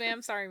 Yes,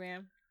 ma'am. Sorry,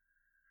 ma'am.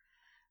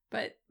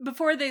 But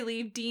before they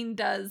leave, Dean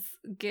does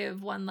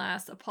give one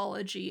last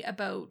apology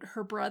about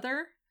her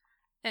brother.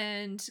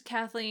 And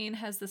Kathleen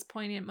has this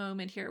poignant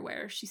moment here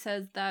where she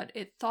says that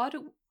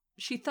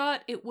she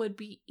thought it would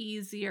be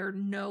easier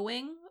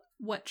knowing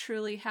what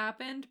truly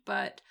happened,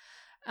 but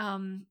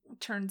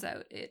turns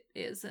out it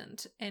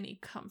isn't any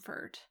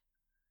comfort.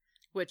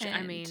 Which,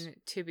 I mean,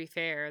 to be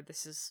fair,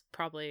 this is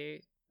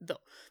probably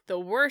the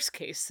worst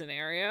case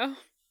scenario.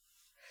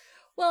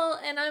 Well,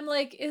 and I'm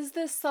like, is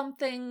this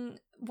something,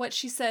 what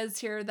she says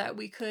here, that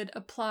we could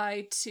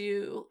apply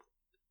to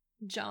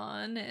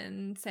John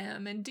and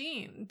Sam and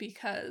Dean?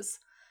 Because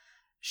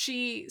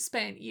she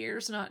spent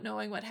years not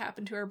knowing what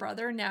happened to her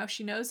brother. Now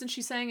she knows, and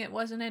she's saying it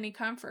wasn't any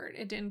comfort.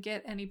 It didn't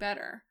get any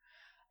better.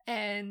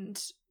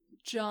 And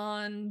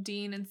John,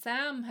 Dean, and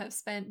Sam have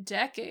spent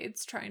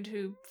decades trying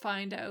to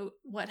find out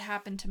what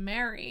happened to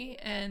Mary,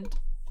 and...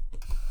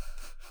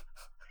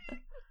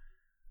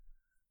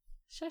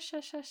 Shush,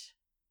 shush, shush.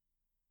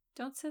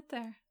 Don't sit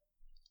there.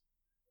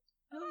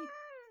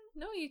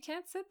 No, you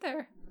can't sit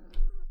there.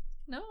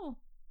 No,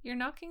 you're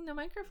knocking the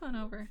microphone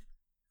over.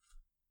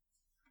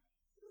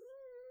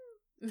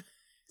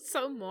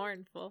 So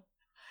mournful.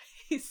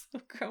 He's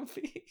so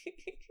grumpy.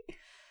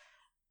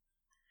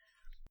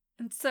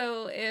 And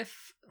so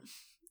if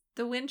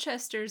the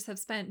Winchesters have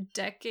spent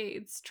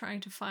decades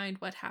trying to find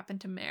what happened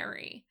to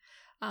Mary,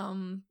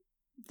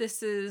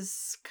 this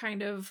is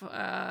kind of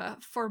a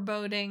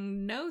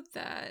foreboding note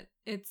that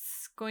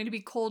it's going to be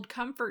cold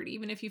comfort.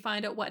 Even if you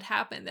find out what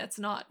happened, that's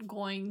not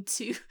going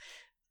to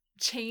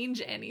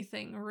change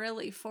anything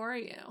really for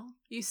you.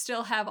 You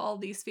still have all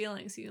these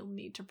feelings you'll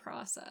need to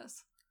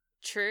process.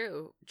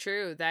 True.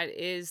 That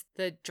is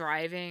the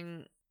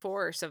driving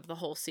force of the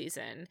whole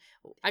season.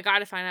 I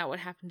gotta find out what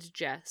happened to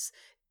Jess.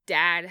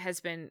 Dad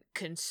has been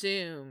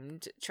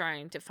consumed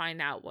trying to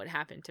find out what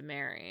happened to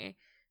Mary.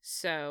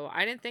 So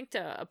I didn't think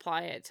to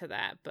apply it to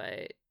that,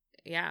 but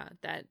yeah,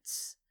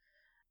 that's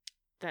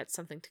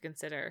something to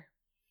consider.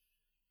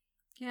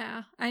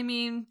 Yeah, I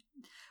mean,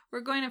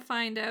 we're going to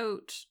find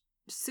out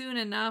soon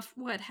enough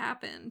what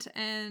happened,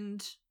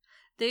 and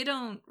they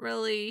don't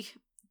really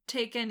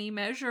take any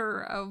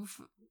measure of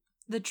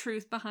the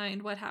truth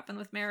behind what happened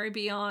with Mary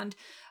beyond,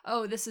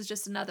 oh, this is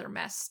just another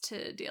mess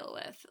to deal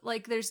with.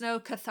 Like, there's no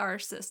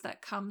catharsis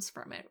that comes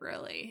from it,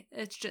 really.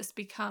 It just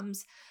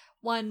becomes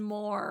one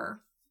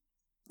more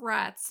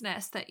rat's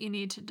nest that you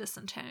need to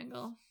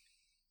disentangle.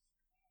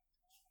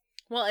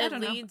 Well, it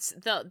leads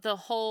the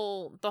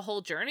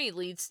whole journey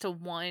leads to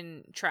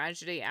one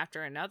tragedy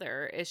after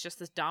another. It's just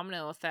this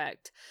domino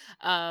effect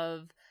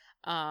of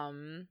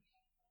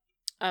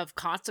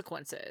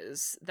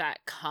consequences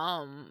that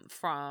come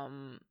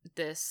from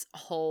this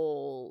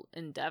whole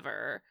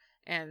endeavor,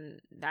 and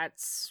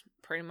that's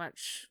pretty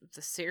much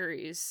the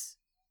series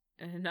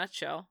in a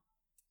nutshell.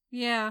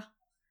 Yeah,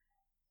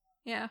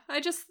 I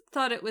just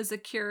thought it was a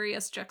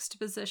curious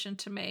juxtaposition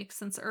to make,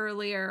 since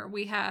earlier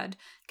we had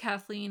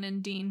Kathleen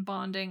and Dean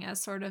bonding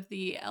as sort of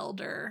the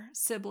elder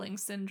sibling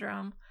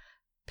syndrome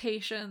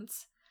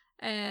patients,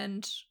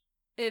 and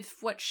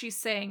if what she's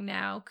saying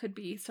now could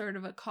be sort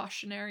of a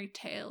cautionary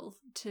tale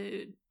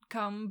to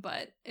come,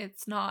 but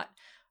it's not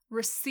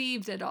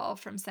received at all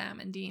from Sam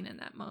and Dean in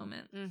that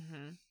moment.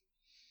 Mm-hmm.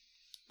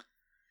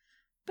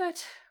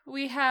 But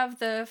we have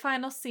the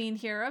final scene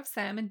here of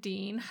Sam and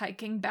Dean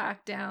hiking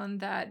back down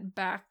that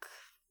back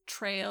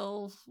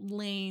trail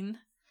lane,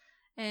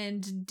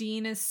 and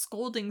Dean is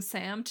scolding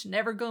Sam to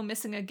never go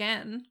missing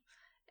again.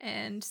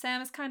 And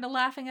Sam is kind of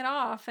laughing it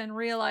off and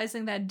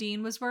realizing that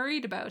Dean was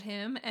worried about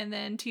him, and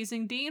then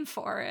teasing Dean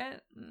for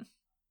it.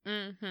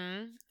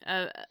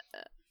 Mm-hmm.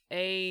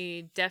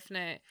 A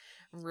definite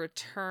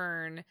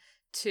return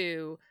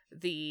to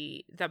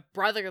the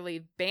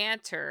brotherly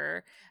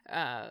banter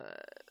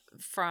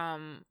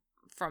from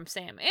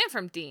Sam and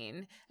from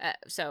Dean.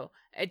 So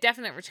a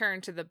definite return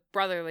to the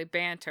brotherly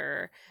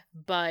banter,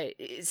 but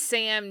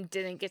Sam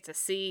didn't get to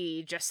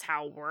see just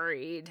how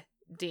worried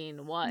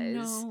Dean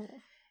was. No.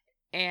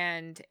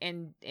 And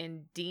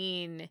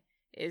Dean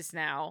is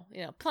now,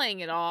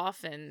 playing it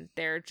off, and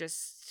they're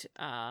just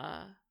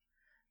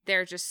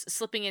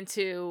slipping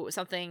into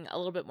something a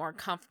little bit more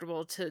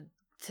comfortable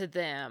to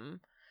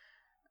them.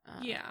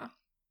 Yeah.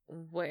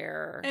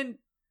 Where... And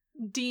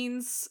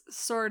Dean's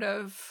sort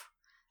of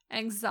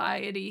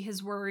anxiety,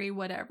 his worry,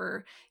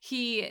 whatever,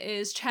 he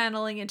is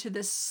channeling into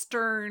this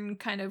stern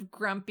kind of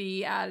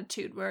grumpy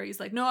attitude where he's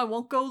like, no, I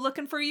won't go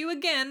looking for you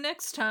again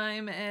next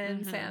time.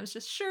 And Sam's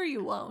just, sure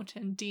you won't.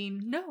 And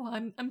Dean, no,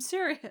 I'm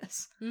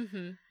serious.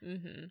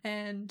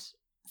 And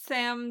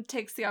Sam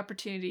takes the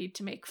opportunity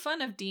to make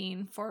fun of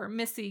Dean for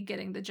Missy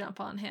getting the jump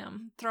on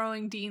him,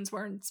 throwing Dean's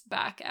words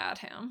back at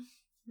him.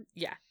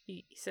 Yeah.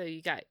 So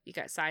you got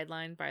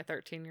sidelined by a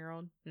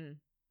 13-year-old.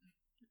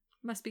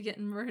 Must be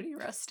getting pretty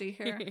rusty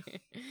here.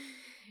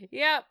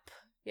 Yep.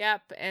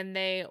 And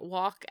they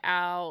walk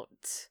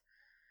out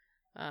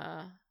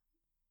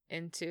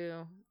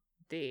into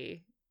the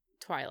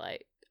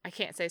twilight. I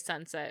can't say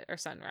sunset or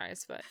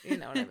sunrise, but you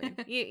know what I mean.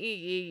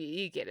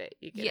 You get it.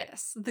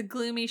 Yes, the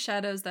gloomy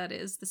shadows that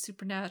is the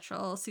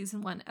Supernatural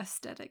season 1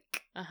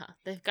 aesthetic.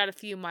 They've got a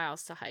few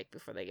miles to hike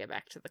before they get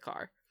back to the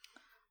car.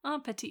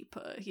 En petit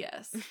peu,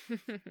 yes.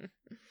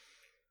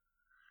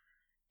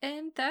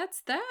 And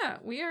that's that.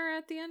 We are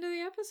at the end of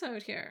the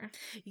episode here.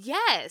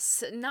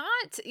 Yes,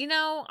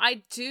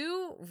 I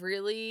do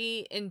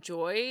really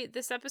enjoy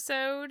this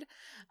episode.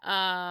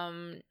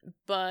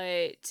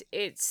 But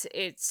it's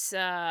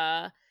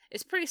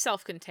pretty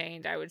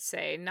self-contained, I would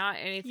say. Not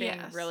anything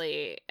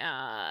really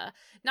not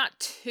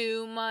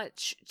too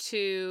much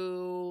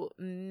to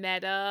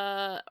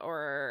meta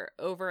or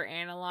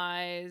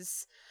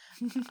overanalyze.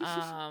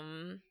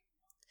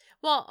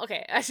 Well,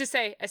 okay, I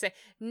say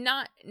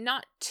not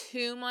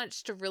too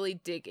much to really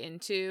dig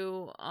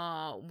into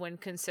when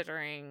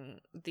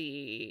considering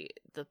the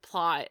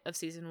plot of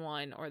season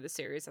 1 or the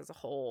series as a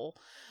whole.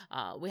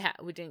 We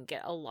didn't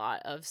get a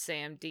lot of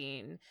Sam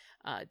Dean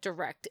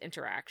direct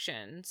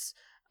interactions.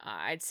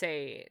 I'd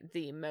say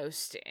the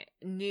most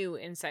new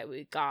insight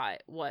we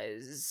got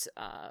was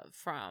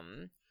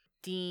from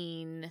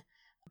Dean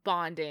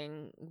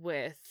bonding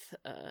with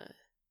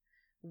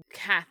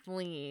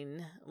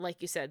Kathleen, like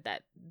you said,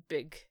 that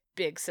big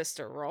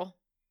sister role.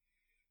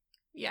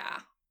 Yeah.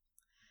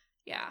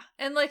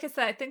 And like I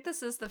said, I think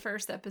this is the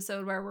first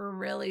episode where we're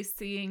really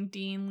seeing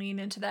Dean lean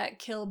into that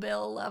Kill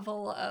Bill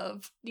level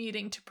of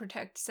needing to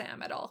protect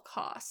Sam at all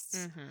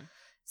costs.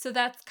 So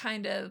that's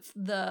kind of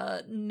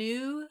the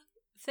new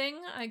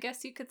thing, I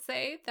guess you could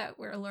say, that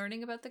we're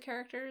learning about the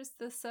characters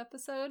this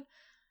episode.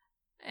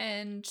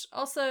 And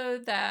also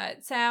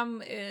that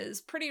Sam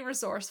is pretty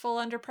resourceful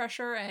under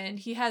pressure, and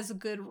he has a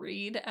good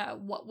read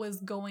at what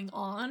was going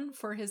on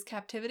for his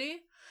captivity.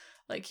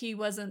 Like, he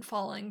wasn't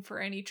falling for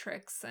any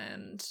tricks,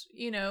 and,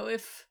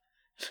 if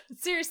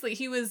seriously,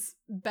 he was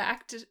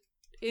backed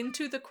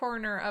into the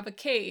corner of a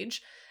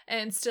cage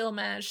and still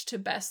managed to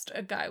best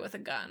a guy with a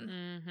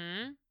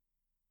gun.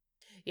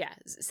 Yeah,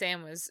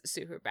 Sam was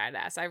super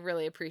badass. I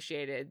really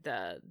appreciated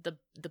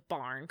the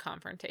barn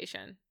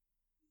confrontation.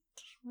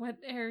 What,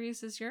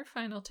 Aries, is your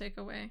final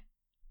takeaway?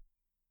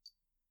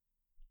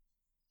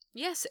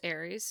 Yes,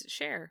 Aries,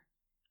 share.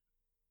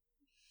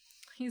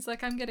 He's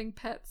like, I'm getting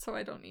pet, so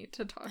I don't need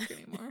to talk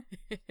anymore.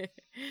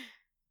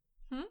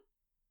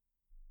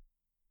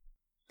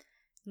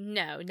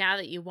 No, now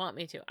that you want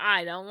me to,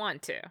 I don't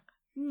want to.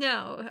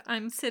 No,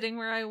 I'm sitting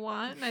where I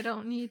want, and I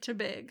don't need to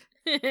beg.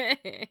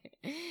 But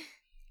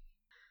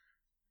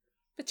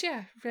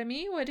yeah,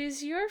 Remy, what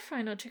is your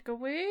final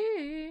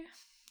takeaway?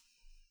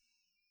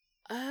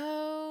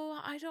 Oh,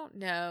 I don't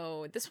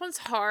know. This one's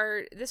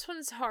hard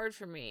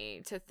for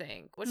me to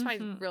think. What's my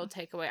real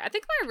takeaway? I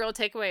think my real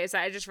takeaway is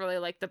that I just really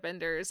like the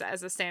Benders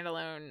as a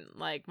standalone,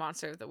 like,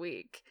 monster of the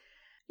week.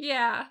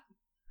 Yeah.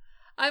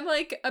 I'm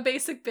like a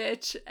basic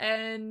bitch,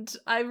 and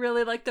I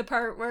really like the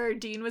part where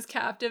Dean was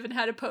captive and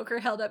had a poker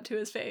held up to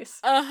his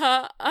face.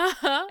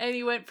 And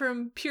he went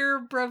from pure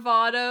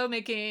bravado,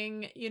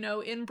 making,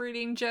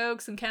 inbreeding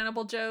jokes and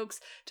cannibal jokes,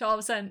 to all of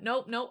a sudden,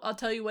 nope, I'll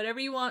tell you whatever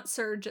you want,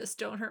 sir, just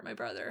don't hurt my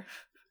brother.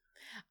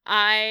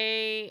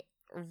 I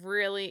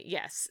really,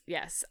 yes,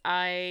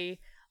 I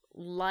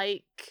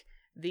like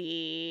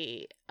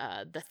the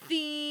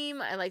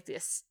theme. I like the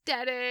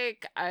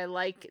aesthetic. I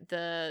like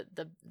the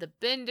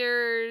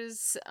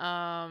Benders,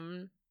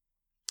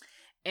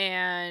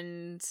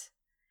 and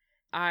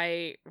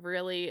I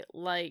really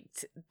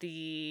liked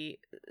the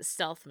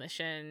stealth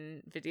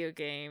mission video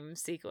game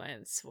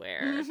sequence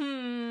where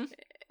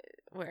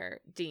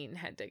Dean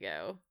had to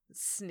go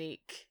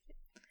sneak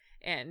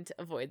and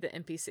avoid the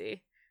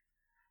NPC.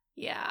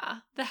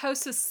 Yeah, the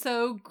house is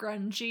so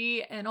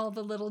grungy and all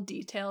the little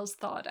details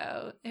thought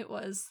out. It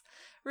was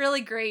really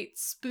great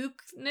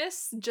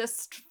spookness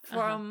just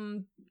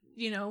from,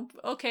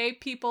 okay,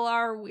 people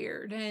are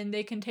weird and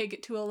they can take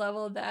it to a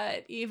level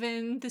that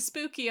even the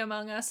spooky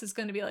among us is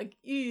going to be like,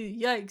 ew,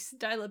 yikes,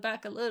 dial it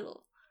back a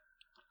little.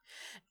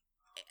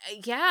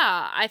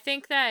 Yeah, I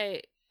think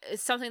that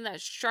something that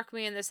struck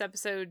me in this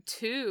episode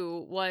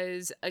too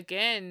was,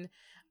 again,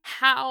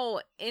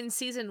 how in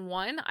season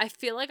 1, I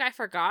feel like I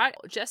forgot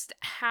just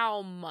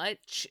how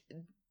much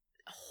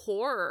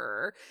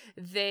horror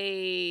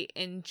they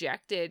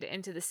injected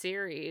into the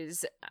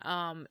series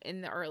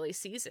in the early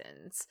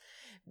seasons.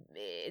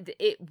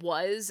 It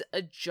was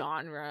a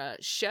genre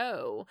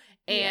show,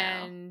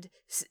 and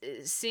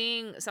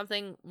seeing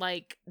something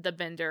like the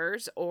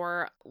Benders,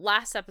 or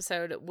last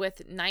episode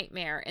with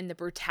Nightmare, and the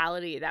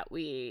brutality that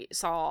we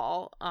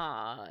saw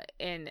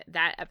in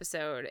that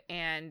episode,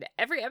 and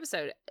every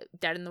episode,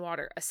 Dead in the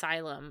Water,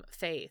 Asylum,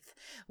 Faith,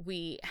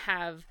 we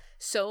have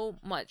so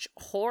much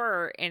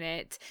horror in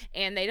it,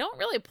 and they don't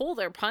really pull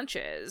their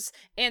punches.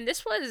 And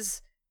this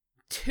was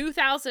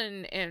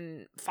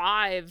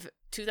 2005,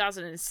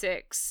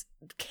 2006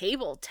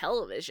 cable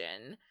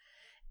television.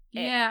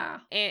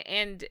 Yeah.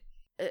 And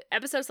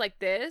episodes like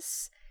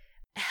this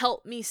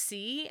help me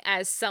see,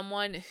 as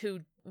someone who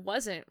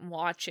wasn't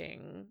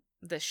watching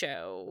the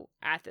show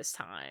at this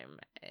time,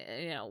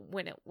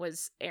 when it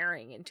was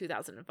airing in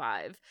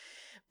 2005.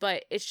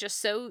 But it's just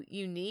so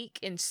unique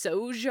and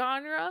so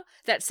genre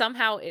that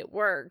somehow it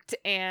worked,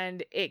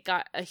 and it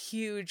got a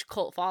huge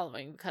cult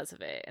following because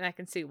of it. And I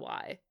can see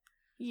why.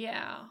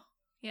 Yeah.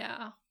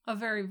 Yeah. A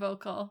very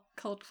vocal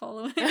cult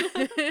following.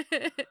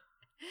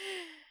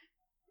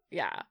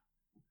 Yeah.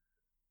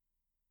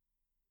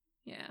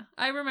 Yeah.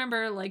 I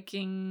remember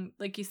liking,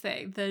 like you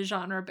say, the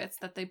genre bits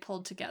that they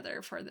pulled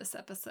together for this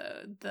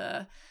episode.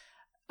 The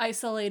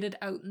isolated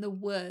out in the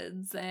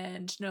woods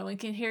and no one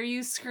can hear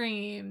you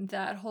scream.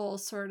 That whole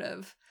sort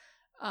of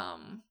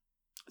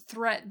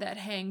threat that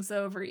hangs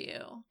over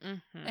you.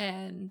 Mm-hmm.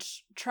 And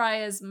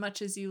try as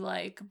much as you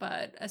like,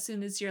 but as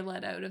soon as you're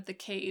let out of the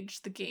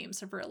cage, the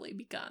games have really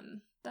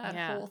begun. That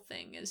whole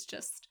thing is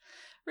just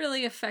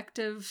really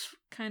effective,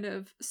 kind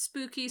of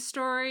spooky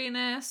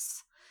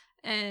storyness.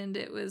 And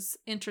it was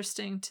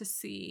interesting to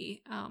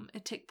see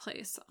it take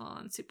place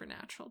on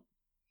Supernatural.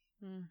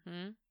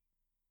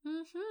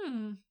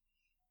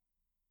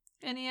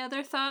 Any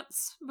other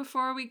thoughts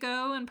before we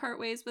go and part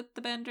ways with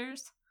the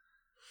Benders?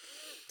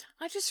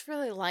 I just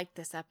really like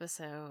this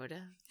episode.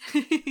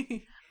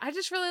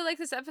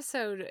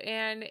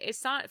 And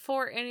it's not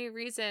for any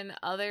reason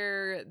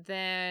other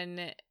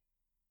than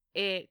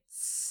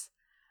it's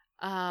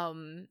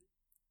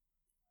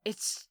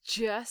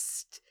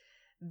just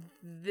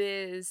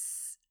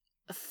this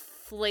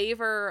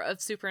flavor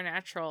of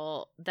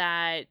Supernatural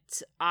that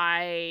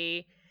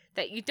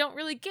you don't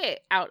really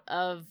get out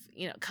of,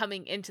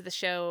 coming into the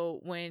show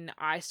when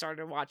I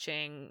started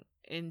watching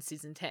in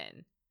season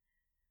 10.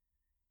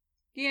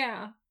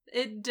 Yeah,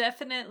 it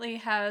definitely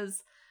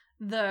has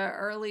the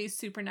early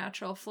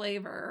Supernatural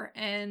flavor,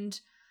 and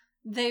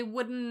they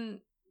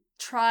wouldn't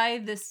try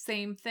the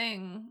same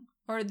thing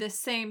or the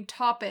same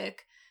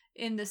topic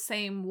in the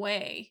same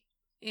way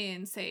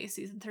in, say,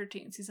 season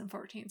 13, season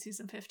 14,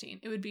 season 15.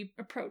 It would be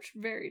approached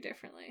very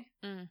differently.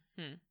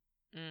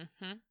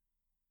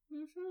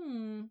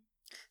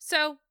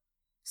 So,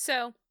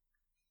 season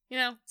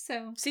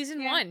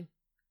 1,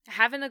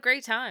 having a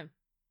great time.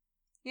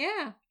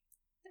 Yeah.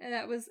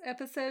 That was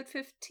episode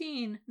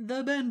 15,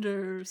 The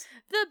Benders.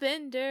 The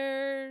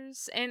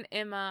Benders. And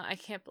Emma, I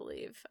can't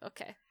believe.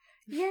 Okay.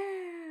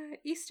 Yeah.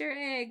 Easter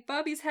egg.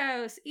 Bobby's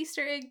house.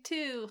 Easter egg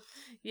 2.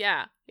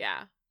 Yeah.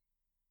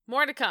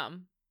 More to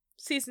come.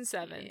 Season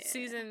 7.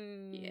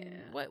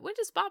 Yeah. When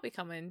does Bobby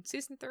come in?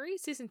 Season 3?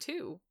 Season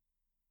 2?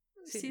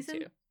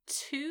 Season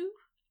 2?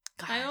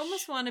 Gosh. I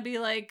almost want to be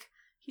like,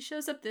 he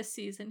shows up this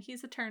season.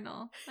 He's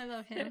eternal. I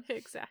love him.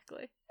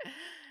 Exactly.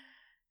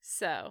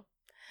 So,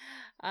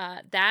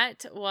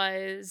 that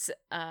was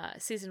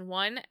season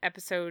 1,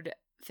 episode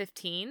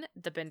 15,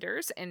 The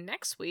Benders. And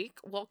next week,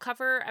 we'll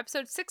cover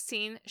episode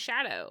 16,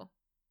 Shadow.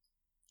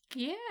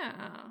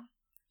 Yeah.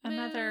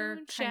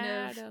 Another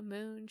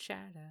Moon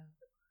Shadow.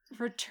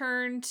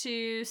 Return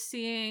to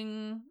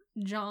seeing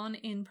John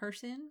in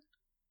person.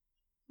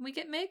 We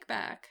get Meg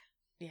back.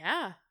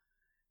 Yeah.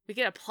 We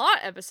get a plot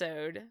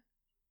episode.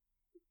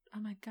 Oh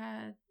my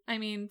god. I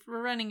mean,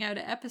 we're running out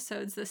of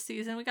episodes this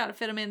season. We gotta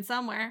fit them in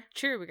somewhere.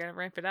 True, we gotta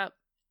ramp it up.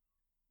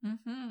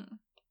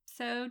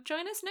 So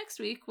join us next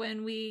week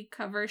when we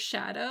cover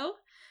Shadow.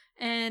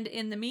 And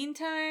in the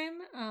meantime,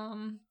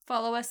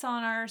 follow us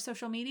on our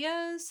social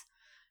medias.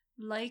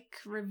 Like,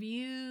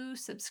 review,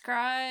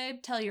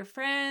 subscribe, tell your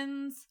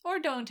friends, or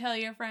don't tell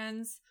your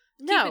friends.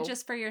 No. Keep it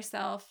just for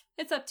yourself.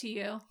 It's up to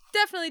you.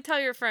 Definitely tell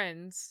your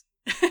friends.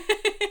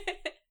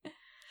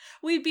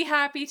 We'd be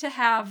happy to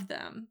have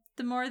them.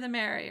 The more the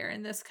merrier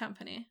in this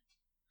company.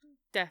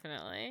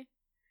 Definitely.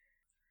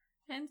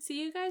 And see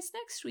you guys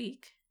next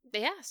week.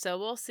 Yeah, so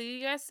we'll see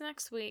you guys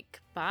next week.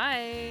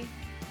 Bye.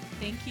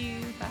 Thank you.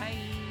 Bye.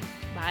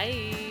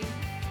 Bye.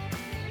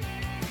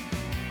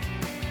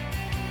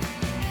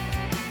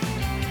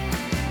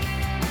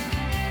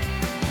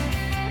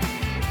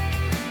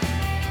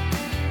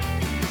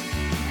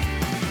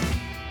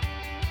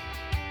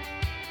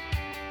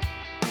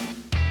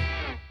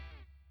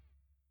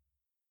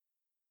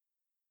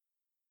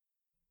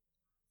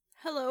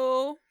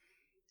 Hello.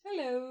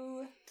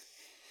 Hello.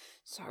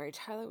 Sorry,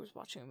 Tyler was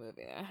watching a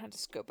movie. I had to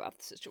scope out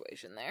the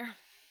situation there.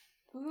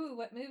 Ooh,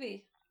 what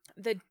movie?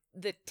 The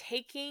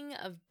Taking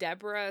of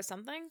Deborah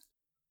something?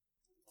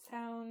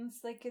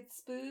 Sounds like it's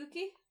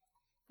spooky.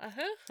 I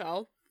think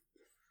so.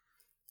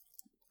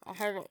 I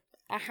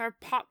had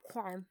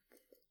popcorn.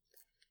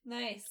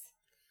 Nice.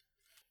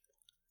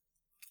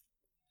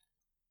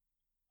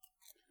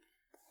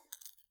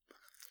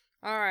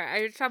 Alright,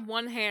 I just have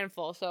one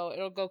handful, so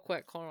it'll go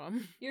quick. Hold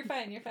on. You're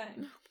fine.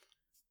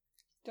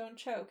 Don't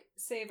choke.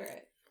 Savor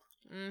it.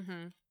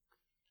 Mm-hmm.